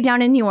to say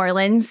Down in New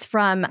Orleans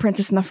from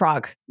Princess and the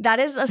Frog. That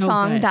is a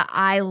song that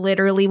I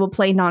literally will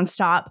play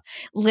nonstop,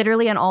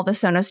 literally on all the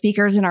Sonos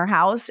speakers in our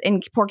house.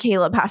 And poor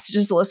Caleb has to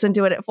just listen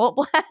to it at full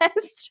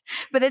blast.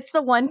 But it's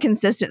the one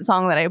consistent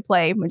song that I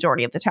play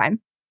majority of the time.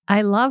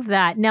 I love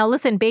that. Now,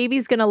 listen,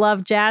 baby's going to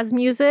love jazz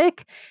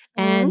music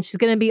and she's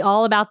going to be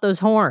all about those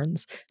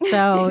horns.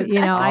 So,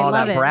 I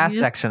love it. Brass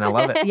section. I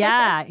love it.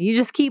 Yeah. You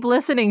just keep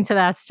listening to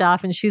that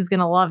stuff and she's going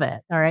to love it.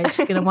 All right.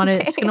 She's going to want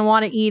to, she's going to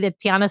want to eat at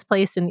Tiana's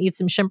place and eat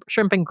some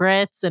shrimp and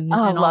grits and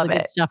all the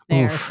good stuff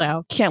there. Oof.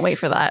 So can't wait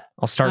for that.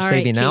 I'll start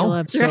saving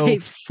now. Caleb, so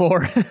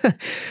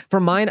for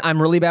mine, I'm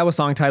really bad with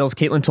song titles.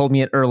 Caitlin told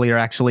me it earlier,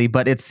 actually,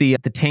 but it's the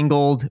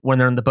Tangled when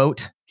they're in the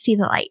boat. See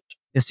the Light.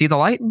 Is See the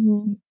Light?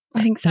 Mm-hmm.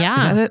 I think so. Yeah.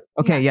 Is that it?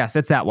 Okay, yes,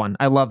 it's that one.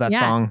 I love that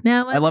song.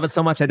 No, I love it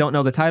so much I don't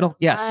know the title.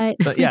 Yes.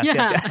 But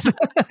yes.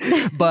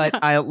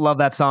 But I love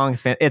that song.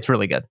 It's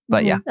really good.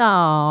 But yeah.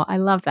 Oh, I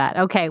love that.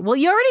 Okay. Well,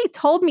 you already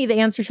told me the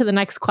answer to the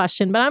next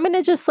question, but I'm going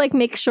to just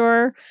make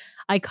sure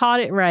I caught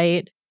it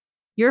right.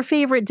 Your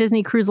favorite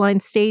Disney Cruise Line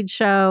stage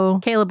show?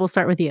 Caleb, we'll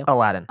start with you.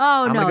 Aladdin.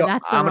 Oh, no,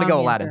 that's the wrong I'm going to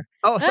go answer. Aladdin.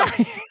 Oh,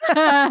 sorry.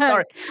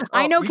 Sorry.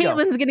 I know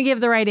Caitlin's going to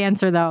give the right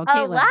answer, though.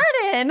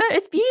 Aladdin.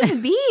 It's Beauty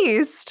and the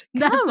Beast.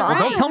 That's right.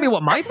 Well, don't tell me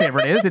what my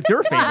favorite is. It's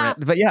your favorite.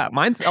 But yeah,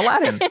 mine's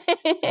Aladdin.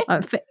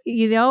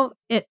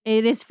 It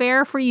is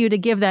fair for you to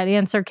give that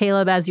answer,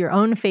 Caleb, as your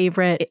own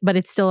favorite, but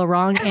it's still a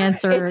wrong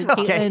answer.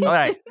 Okay. All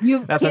right.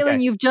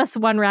 Caitlin, you've just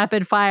won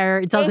rapid fire.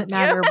 It doesn't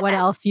matter what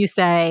else you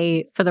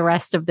say for the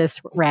rest of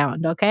this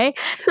round, okay?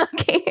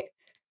 Okay.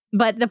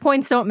 But the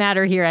points don't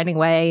matter here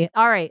anyway.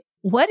 All right.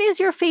 what is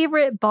your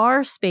favorite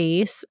bar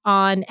space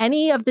on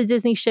any of the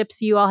Disney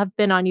ships you all have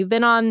been on? You've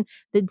been on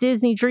the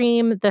Disney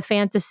Dream, the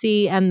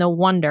Fantasy, and the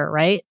Wonder,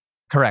 right?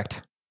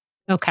 Correct.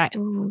 Okay.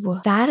 Ooh,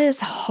 that is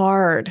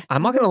hard.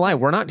 I'm not going to lie.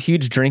 We're not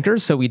huge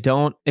drinkers. So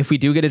if we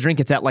do get a drink,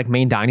 it's at like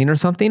main dining or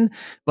something.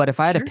 But if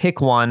I had to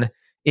pick one,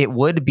 it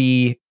would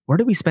be, where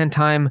do we spend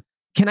time?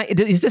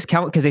 Does this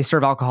count? Because they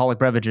serve alcoholic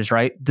beverages,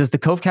 right? Does the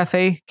Cove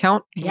Cafe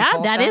count?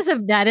 Yeah, that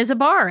is a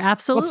bar.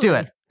 Absolutely. Let's do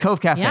it. Cove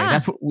Cafe. Yeah.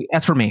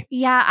 That's for me.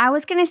 Yeah, I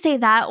was going to say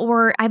that,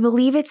 or I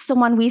believe it's the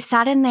one we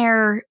sat in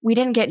there. We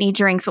didn't get any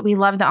drinks, but we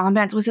loved the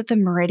ambiance. Was it the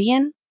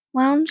Meridian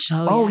Lounge?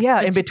 Oh, yes.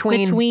 yeah. In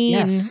between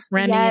yes.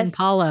 Rennie and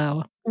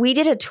Paulo. We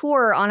did a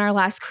tour on our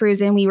last cruise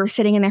and we were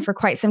sitting in there for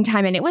quite some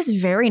time and it was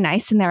very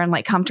nice in there and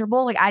like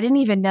comfortable. Like I didn't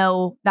even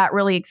know that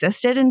really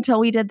existed until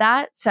we did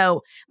that.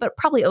 So, but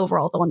probably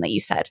overall the one that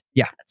you said.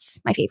 Yeah. That's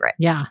my favorite.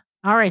 Yeah.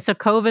 All right. So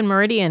Cove and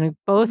Meridian,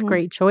 both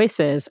great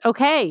choices.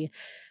 Okay.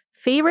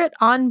 Favorite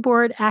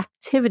onboard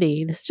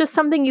activity. This is just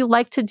something you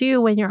like to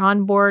do when you're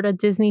on board a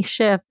Disney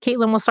ship.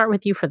 Caitlin, we'll start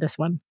with you for this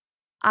one.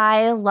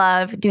 I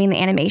love doing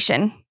the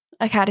animation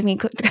academy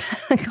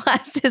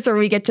classes where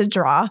we get to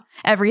draw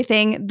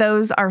everything.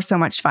 Those are so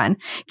much fun.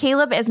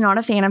 Caleb is not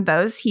a fan of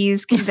those.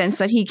 He's convinced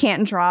that he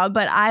can't draw,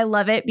 but I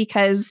love it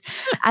because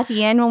at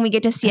the end when we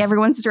get to see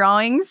everyone's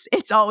drawings,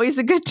 it's always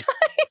a good time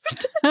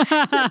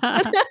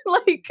to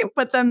like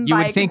put them. You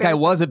would think I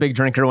was a big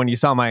drinker when you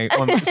saw my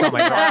drawing.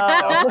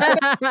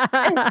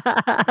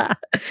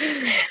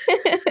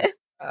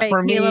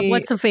 For Caleb,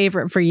 what's a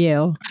favorite for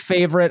you?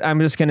 Favorite, I'm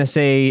just going to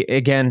say,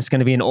 again, it's going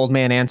to be an old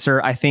man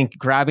answer. I think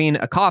grabbing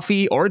a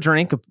coffee or a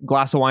drink, a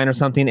glass of wine or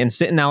something, and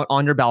sitting out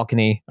on your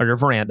balcony or your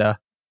veranda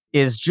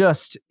is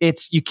just,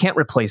 you can't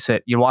replace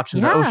it. You're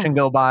watching the ocean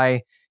go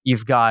by.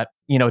 You've got,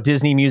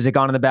 Disney music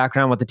on in the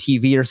background with the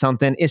TV or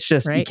something. It's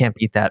just, you can't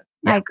beat that.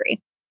 Yeah. I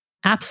agree.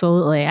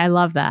 Absolutely. I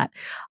love that.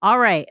 All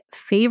right.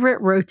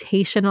 Favorite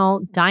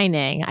rotational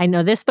dining. I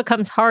know this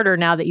becomes harder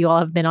now that you all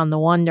have been on the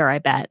Wonder, I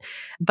bet.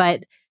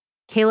 But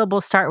Caleb,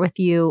 we'll start with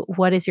you.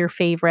 What is your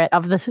favorite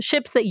of the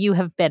ships that you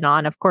have been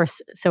on? Of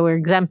course, so we're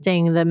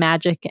exempting the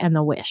Magic and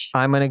the Wish.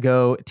 I'm going to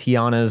go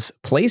Tiana's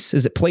Place.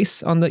 Is it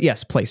Place on the...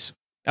 Yes, Place.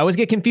 I always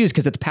get confused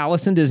because it's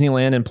Palace in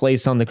Disneyland and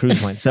Place on the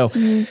cruise line. So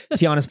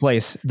Tiana's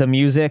Place. The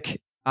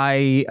music,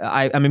 I'm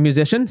a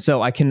musician,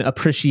 so I can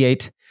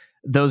appreciate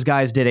those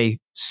guys did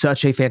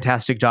such a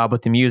fantastic job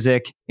with the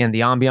music and the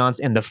ambiance,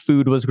 and the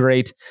food was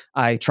great.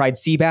 I tried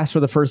sea bass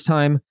for the first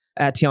time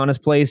at Tiana's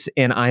Place,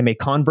 and I'm a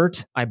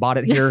convert. I bought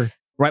it here.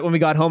 Right when we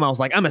got home, I was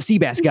like, I'm a sea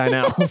bass guy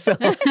now. So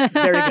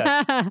very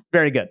good.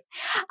 Very good.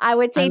 I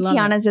would say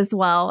Tiana's as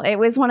well. It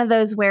was one of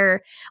those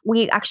where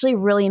we actually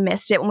really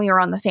missed it when we were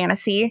on the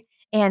Fantasy.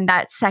 And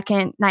that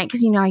second night,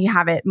 because you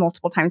have it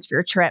multiple times for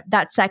your trip,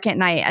 that second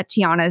night at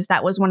Tiana's,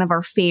 that was one of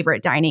our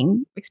favorite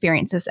dining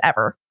experiences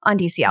ever on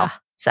DCL.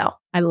 So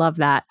I love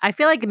that. I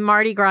feel like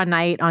Mardi Gras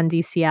night on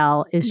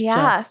DCL is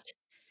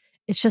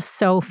it's just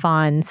so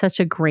fun. Such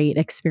a great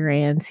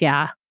experience.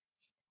 Yeah.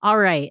 All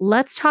right,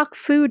 let's talk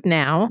food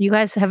now. You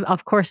guys have,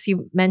 of course,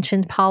 you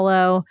mentioned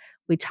Paulo.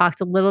 We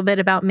talked a little bit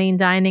about main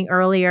dining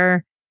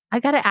earlier. I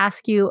got to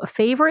ask you a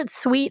favorite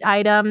sweet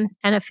item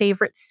and a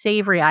favorite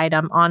savory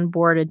item on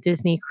board a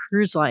Disney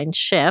Cruise Line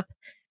ship.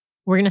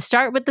 We're going to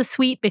start with the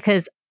sweet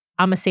because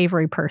I'm a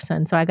savory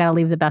person, so I got to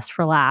leave the best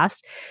for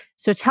last.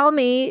 So tell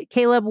me,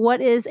 Caleb,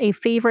 what is a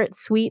favorite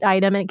sweet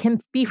item? And it can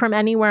be from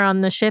anywhere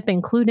on the ship,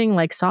 including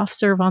like soft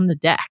serve on the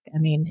deck. I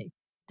mean,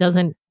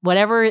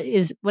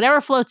 whatever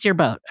floats your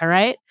boat. All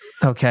right.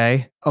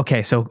 Okay.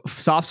 So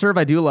soft serve,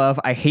 I do love.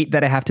 I hate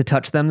that I have to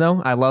touch them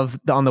though. I love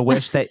on the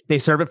Wish that they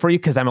serve it for you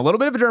because I'm a little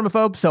bit of a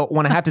germaphobe. So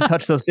when I have to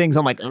touch those things,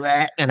 I'm like,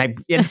 and I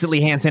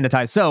instantly hand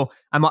sanitize. So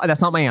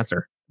that's not my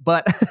answer,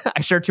 but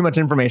I share too much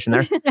information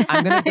there.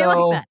 I'm going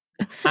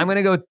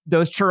to go,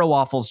 those churro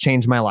waffles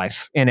changed my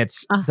life. And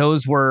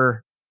those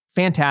were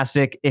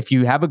fantastic. If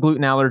you have a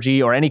gluten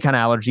allergy or any kind of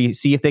allergy,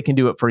 see if they can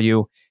do it for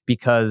you.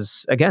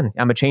 Because again,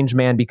 I'm a changed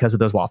man because of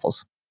those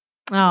waffles.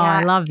 Oh, yeah.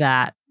 I love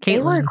that.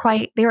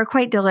 Caitlin. They were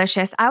quite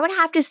delicious. I would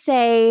have to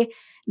say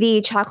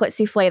the chocolate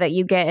souffle that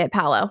you get at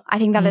Palo. I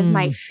think that is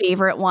my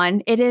favorite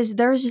one.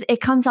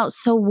 It comes out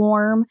so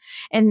warm.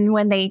 And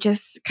when they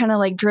just kind of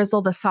like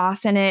drizzle the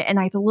sauce in it and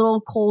like the little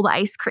cold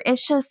ice cream,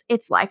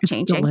 it's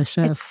life-changing. It's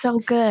delicious. It's so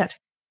good.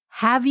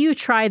 Have you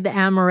tried the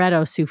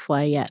amaretto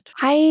souffle yet?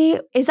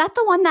 Is that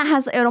the one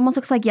that it almost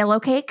looks like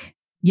yellow cake?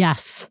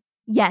 Yes.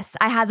 Yes,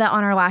 I had that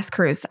on our last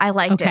cruise. I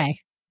liked it.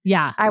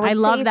 Yeah, I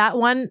love that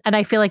one. And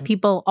I feel like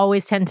people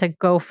always tend to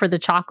go for the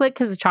chocolate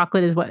because the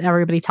chocolate is what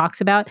everybody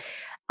talks about.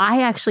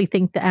 I actually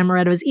think the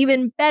amaretto is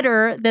even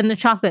better than the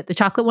chocolate. The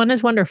chocolate one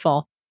is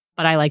wonderful,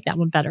 but I like that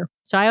one better.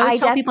 So I always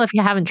tell people if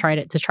you haven't tried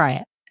it to try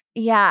it.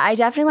 Yeah, I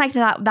definitely like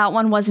that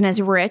one wasn't as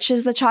rich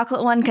as the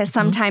chocolate one because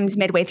sometimes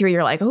midway through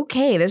you're like,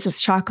 okay, this is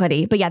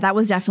chocolatey. But yeah, that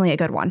was definitely a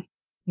good one.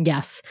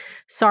 Yes.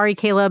 Sorry,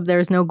 Caleb.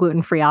 There's no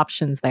gluten-free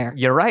options there.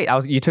 You're right.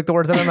 You took the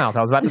words out of my mouth.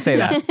 I was about to say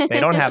that. They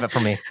don't have it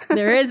for me.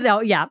 There is no,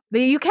 yeah.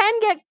 You can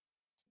get,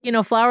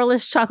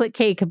 flourless chocolate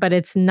cake, but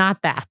it's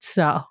not that.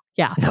 So,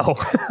 yeah. No.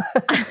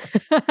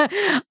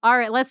 All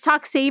right, let's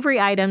talk savory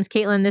items.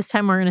 Caitlin, this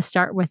time we're going to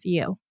start with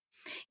you.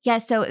 Yeah,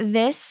 so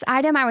this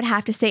item, I would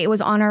have to say it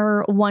was on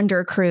our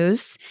Wonder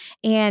Cruise.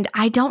 And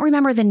I don't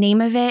remember the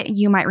name of it.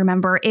 You might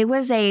remember. It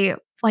was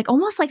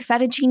almost like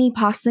fettuccine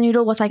pasta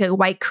noodle with like a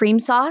white cream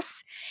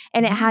sauce.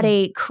 And it had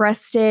a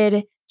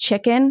crusted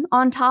chicken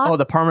on top. Oh,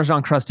 the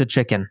Parmesan crusted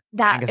chicken.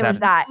 That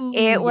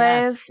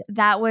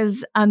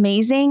was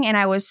amazing. And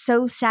I was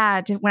so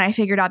sad when I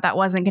figured out that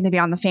wasn't going to be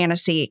on the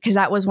fantasy, because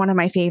that was one of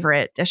my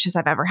favorite dishes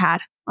I've ever had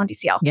on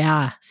DCL.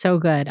 Yeah, so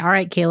good. All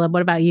right, Caleb,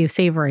 what about you?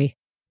 Savory.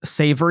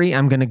 Savory,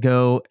 I'm going to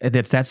go,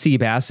 that's that sea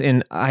bass.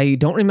 And I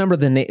don't remember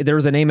the name. There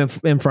was a name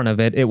in front of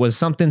it. It was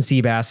something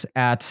sea bass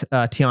at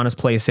Tiana's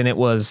place. And it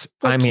was,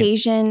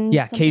 Cajun.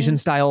 Yeah, Cajun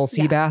style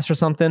sea bass or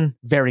something.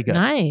 Very good.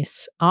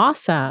 Nice.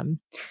 Awesome.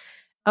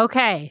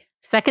 Okay.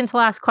 Second to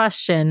last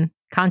question.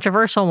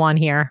 Controversial one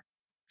here.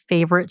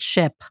 Favorite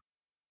ship.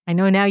 I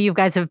know now you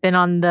guys have been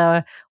on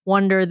the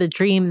Wonder, the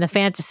Dream, the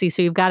Fantasy.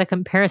 So you've got a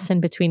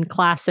comparison between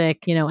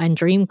classic, and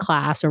Dream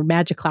class, or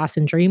Magic class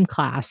and Dream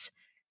class.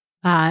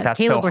 That's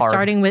Caleb, so hard.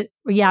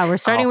 we're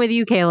starting with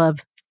you, Caleb.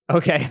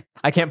 Okay.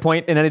 I can't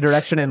point in any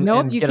direction and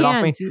Nope, you get it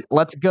off can't. me.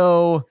 Let's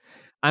go.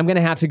 I'm going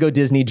to have to go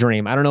Disney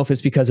Dream. I don't know if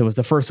it's because it was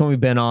the first one we've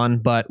been on,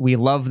 but we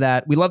love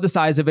that. We love the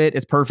size of it.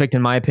 It's perfect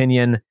in my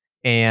opinion.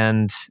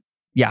 And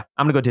yeah,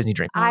 I'm going to go Disney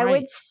Dream. I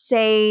would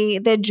say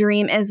the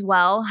Dream as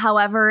well.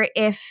 However,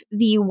 if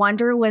the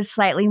Wonder was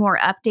slightly more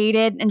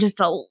updated and just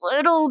a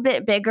little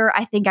bit bigger,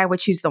 I think I would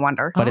choose the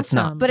Wonder. But it's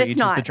not. But so it's you choose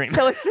not. the Dream.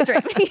 So it's the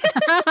Dream.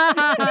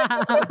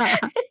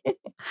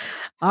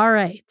 All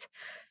right.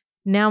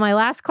 Now, my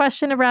last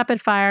question of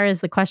rapid fire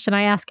is the question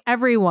I ask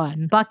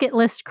everyone. Bucket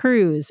list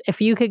cruise. If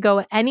you could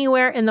go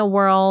anywhere in the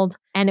world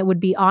and it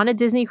would be on a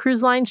Disney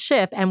Cruise Line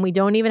ship, and we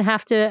don't even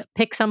have to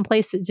pick some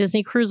place that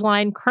Disney Cruise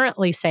Line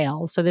currently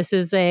sails. So this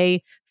is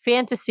a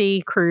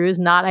fantasy cruise,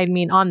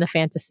 on the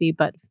fantasy,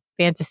 but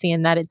fantasy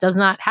in that it does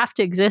not have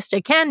to exist.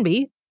 It can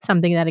be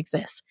something that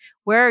exists.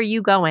 Where are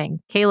you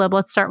going? Caleb,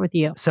 let's start with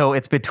you. So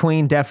it's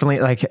between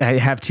definitely, I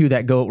have two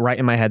that go right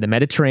in my head, the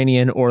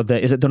Mediterranean or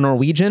is it the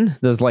Norwegian?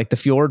 There's like the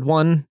fjord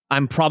one.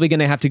 I'm probably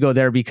going to have to go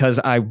there because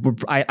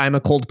I'm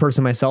a cold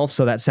person myself.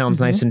 So that sounds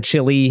nice and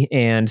chilly,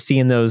 and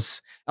seeing those,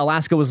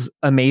 Alaska was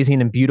amazing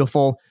and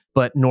beautiful,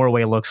 but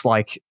Norway looks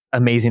like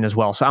amazing as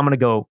well. So I'm going to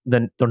go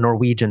the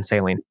Norwegian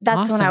sailing.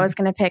 That's what I was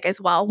going to pick as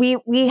well.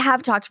 We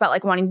have talked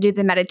about wanting to do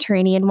the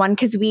Mediterranean one,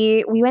 because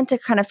we went to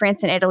kind of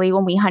France and Italy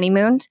when we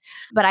honeymooned,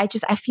 but I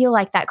feel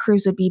like that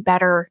cruise would be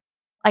better,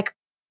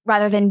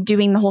 rather than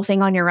doing the whole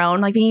thing on your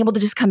own, being able to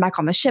just come back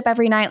on the ship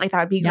every night, that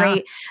would be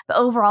great. But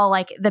overall,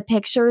 the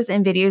pictures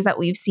and videos that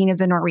we've seen of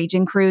the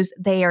Norwegian cruise,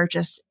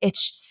 it's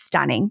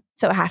stunning.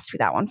 So it has to be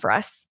that one for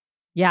us.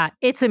 Yeah,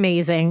 it's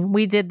amazing.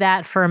 We did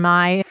that for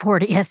my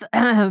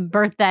 40th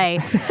birthday.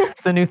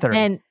 It's the new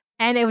 30.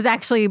 And it was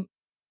actually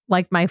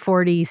like my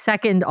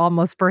 42nd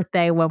almost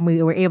birthday when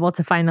we were able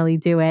to finally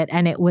do it.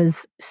 And it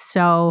was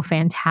so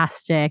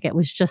fantastic. It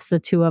was just the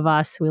two of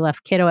us. We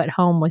left kiddo at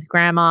home with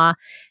grandma.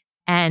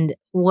 And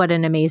what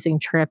an amazing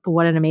trip.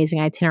 What an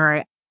amazing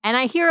itinerary. And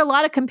I hear a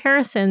lot of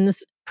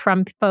comparisons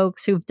from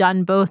folks who've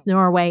done both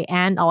Norway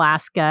and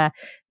Alaska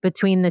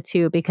between the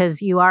two, because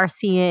you are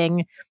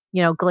seeing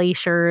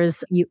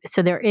glaciers.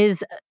 So there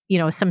is,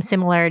 some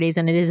similarities,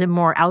 and it is a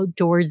more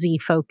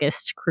outdoorsy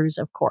focused cruise,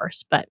 of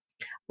course. But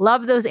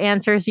love those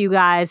answers, you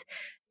guys.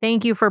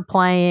 Thank you for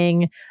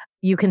playing.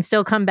 You can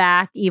still come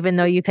back, even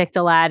though you picked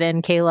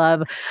Aladdin,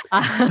 Caleb.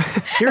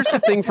 Here's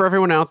the thing for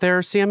everyone out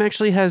there. Sam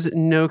actually has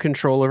no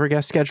control over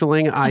guest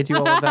scheduling. I do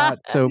all of that.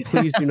 So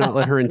please do not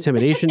let her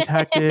intimidation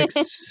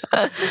tactics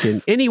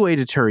in any way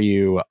deter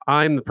you.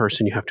 I'm the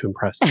person you have to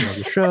impress on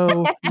the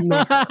show.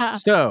 Not her.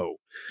 So,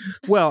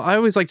 well, I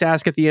always like to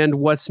ask at the end,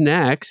 what's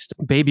next?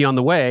 Baby on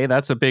the way.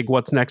 That's a big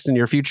what's next in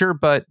your future.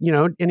 But,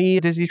 any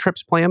Disney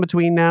trips planned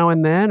between now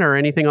and then, or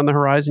anything on the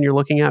horizon you're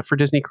looking at for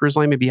Disney Cruise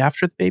Line maybe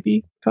after the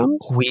baby comes?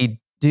 We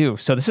do.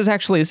 So this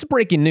is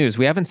breaking news.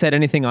 We haven't said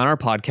anything on our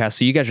podcast,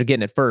 so you guys are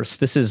getting it first.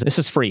 This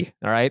is free.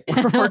 All right.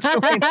 We're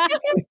doing,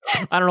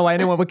 I don't know why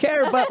anyone would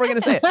care, but we're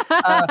gonna say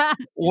it.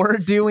 We're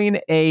doing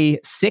a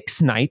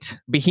 6-night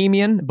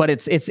Bohemian, but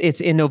it's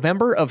in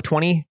November of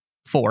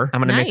 2024.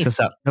 I'm going to mix this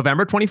up.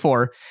 November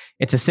 24.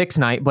 It's a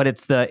 6-night, but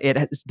it's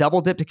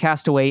double dip to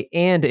Castaway,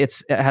 and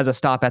it has a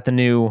stop at the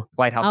new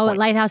Lighthouse Point. At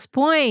Lighthouse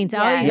Point.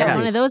 Yeah. Oh, you got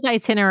one of those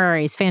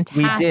itineraries.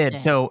 Fantastic. We did.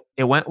 So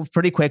it went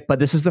pretty quick, but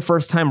this is the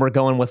first time we're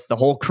going with the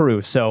whole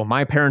crew. So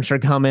my parents are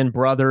coming,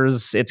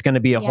 brothers. It's going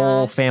to be a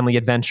whole family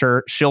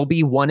adventure. She'll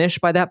be 1-ish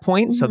by that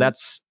point. So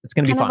it's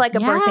going to be fun. Kind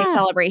of like a birthday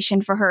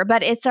celebration for her,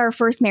 but it's our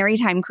first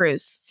maritime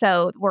cruise.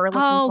 So we're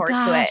looking forward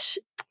to it.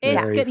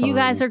 It's good. You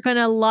guys are going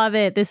to love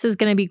it. This is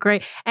going to be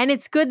great. And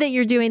it's good that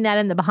you're doing that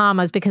in the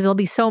Bahamas, because there'll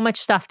be so much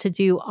stuff to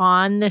do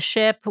on the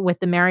ship with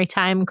the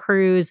maritime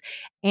cruise.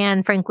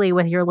 And frankly,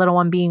 with your little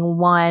one being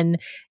 1,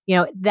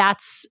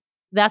 that's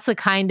the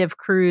kind of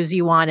cruise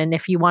you want. And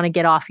if you want to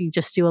get off, you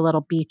just do a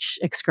little beach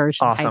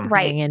excursion type thing.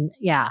 Right. And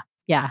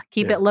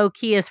keep it low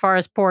key as far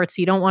as ports.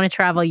 You don't want to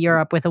travel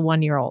Europe with a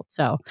 1-year-old.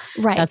 So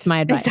that's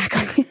my advice.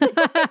 Exactly.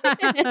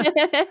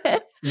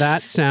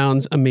 That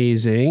sounds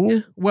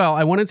amazing. Well,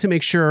 I wanted to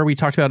make sure we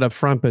talked about it up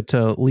front, but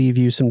to leave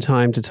you some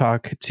time to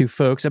talk to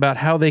folks about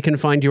how they can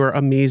find your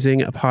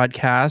amazing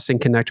podcast and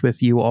connect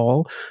with you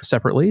all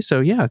separately. So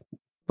yeah,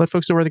 let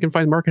folks know where they can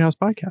find Market House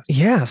Podcast.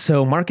 Yeah,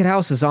 so Market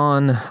House is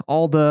on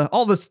all the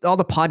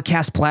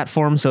podcast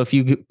platforms. So if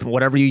you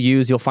whatever you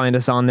use, you'll find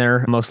us on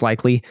there most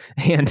likely.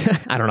 And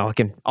I don't know,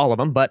 all of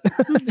them, but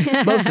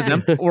most of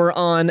them. We're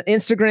on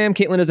Instagram.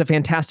 Caitlin does a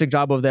fantastic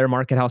job over there.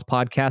 Market House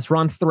Podcast. We're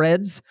on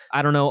Threads.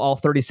 I don't know, all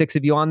 36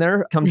 of you on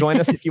there. Come join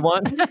us if you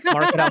want.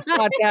 Market House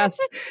Podcast.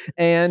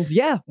 And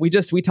yeah, we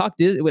talk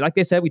Disney. Like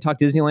they said, we talk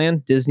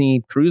Disneyland,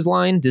 Disney Cruise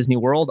Line, Disney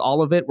World,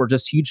 all of it. We're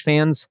just huge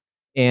fans.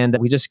 And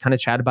we just kind of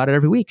chat about it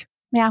every week.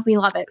 Yeah, we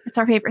love it. It's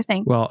our favorite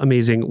thing. Well,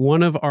 amazing.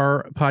 One of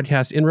our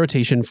podcasts in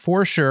rotation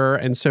for sure.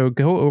 And so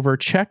go over,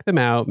 check them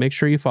out. Make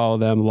sure you follow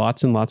them.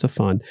 Lots and lots of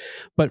fun.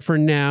 But for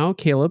now,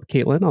 Caleb,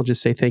 Caitlin, I'll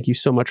just say thank you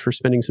so much for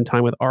spending some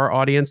time with our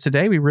audience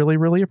today. We really,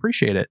 really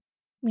appreciate it.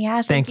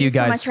 Yeah, thank you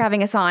guys so much for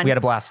having us on. We had a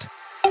blast.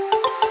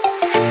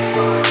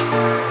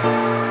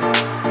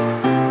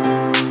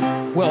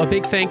 Well, a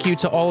big thank you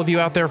to all of you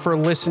out there for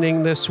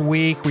listening this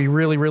week. We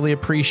really, really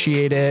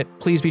appreciate it.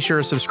 Please be sure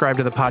to subscribe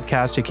to the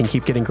podcast so you can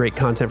keep getting great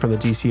content from the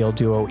DCL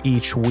Duo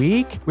each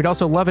week. We'd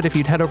also love it if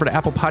you'd head over to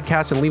Apple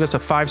Podcasts and leave us a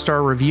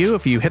 5-star review.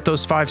 If you hit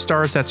those 5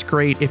 stars, that's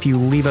great. If you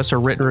leave us a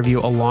written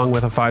review along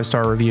with a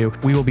 5-star review,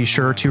 we will be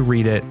sure to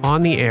read it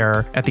on the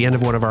air at the end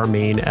of one of our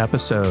main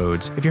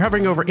episodes. If you're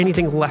hovering over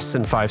anything less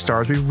than 5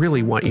 stars, we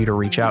really want you to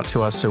reach out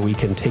to us so we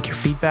can take your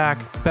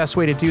feedback. Best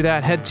way to do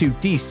that, head to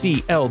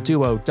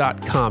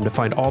dclduo.com to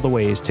find all the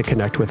ways to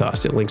connect with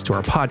us. It links to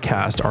our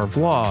podcast, our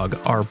vlog,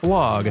 our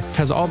blog,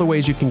 has all the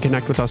ways you can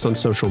connect with us on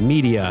social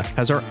media,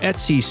 has our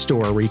Etsy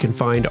store where you can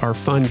find our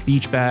fun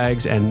beach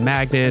bags and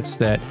magnets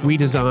that we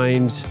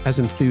designed as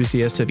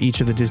enthusiasts of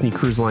each of the Disney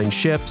Cruise Line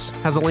ships,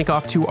 has a link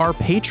off to our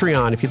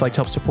Patreon if you'd like to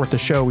help support the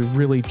show. We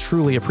really,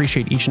 truly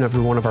appreciate each and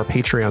every one of our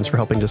Patreons for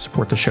helping to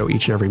support the show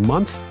each and every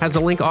month, has a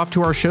link off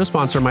to our show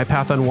sponsor, My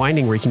Path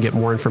Unwinding, where you can get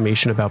more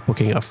information about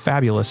booking a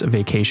fabulous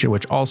vacation,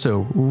 which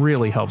also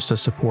really helps to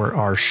support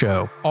our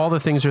show. All the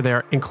things are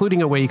there,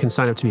 including a way you can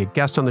sign up to be a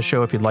guest on the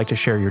show if you'd like to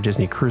share your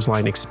Disney Cruise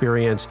Line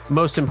experience.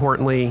 Most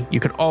importantly, you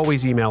can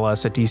always email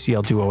us at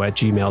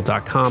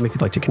dclduo@gmail.com if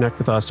you'd like to connect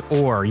with us,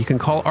 or you can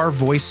call our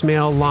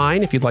voicemail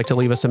line if you'd like to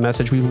leave us a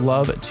message. We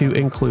love to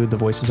include the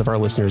voices of our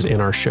listeners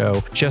in our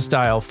show. Just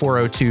dial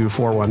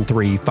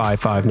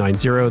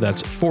 402-413-5590.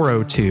 That's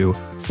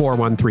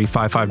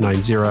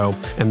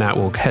 402-413-5590, and that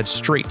will head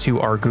straight to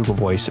our Google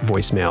Voice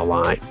voicemail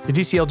line. The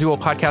DCL Duo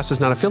podcast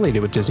is not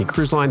affiliated with Disney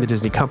Cruise Line, the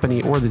Disney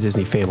Company, or the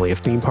Disney family of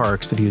theme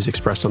parks. The views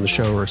expressed on the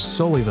show are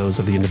solely those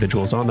of the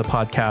individuals on the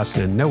podcast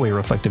and in no way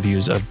reflect the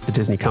views of the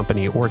Disney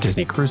Company or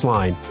Disney Cruise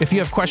Line. If you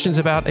have questions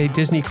about a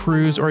Disney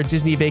cruise or a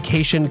Disney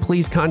vacation,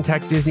 please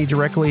contact Disney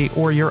directly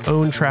or your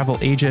own travel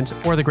agent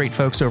or the great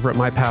folks over at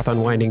My Path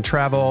Unwinding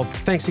Travel.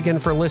 Thanks again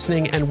for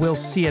listening, and we'll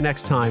see you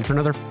next time for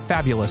another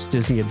fabulous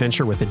Disney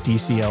adventure with the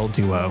DCL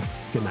Duo.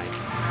 Good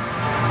night.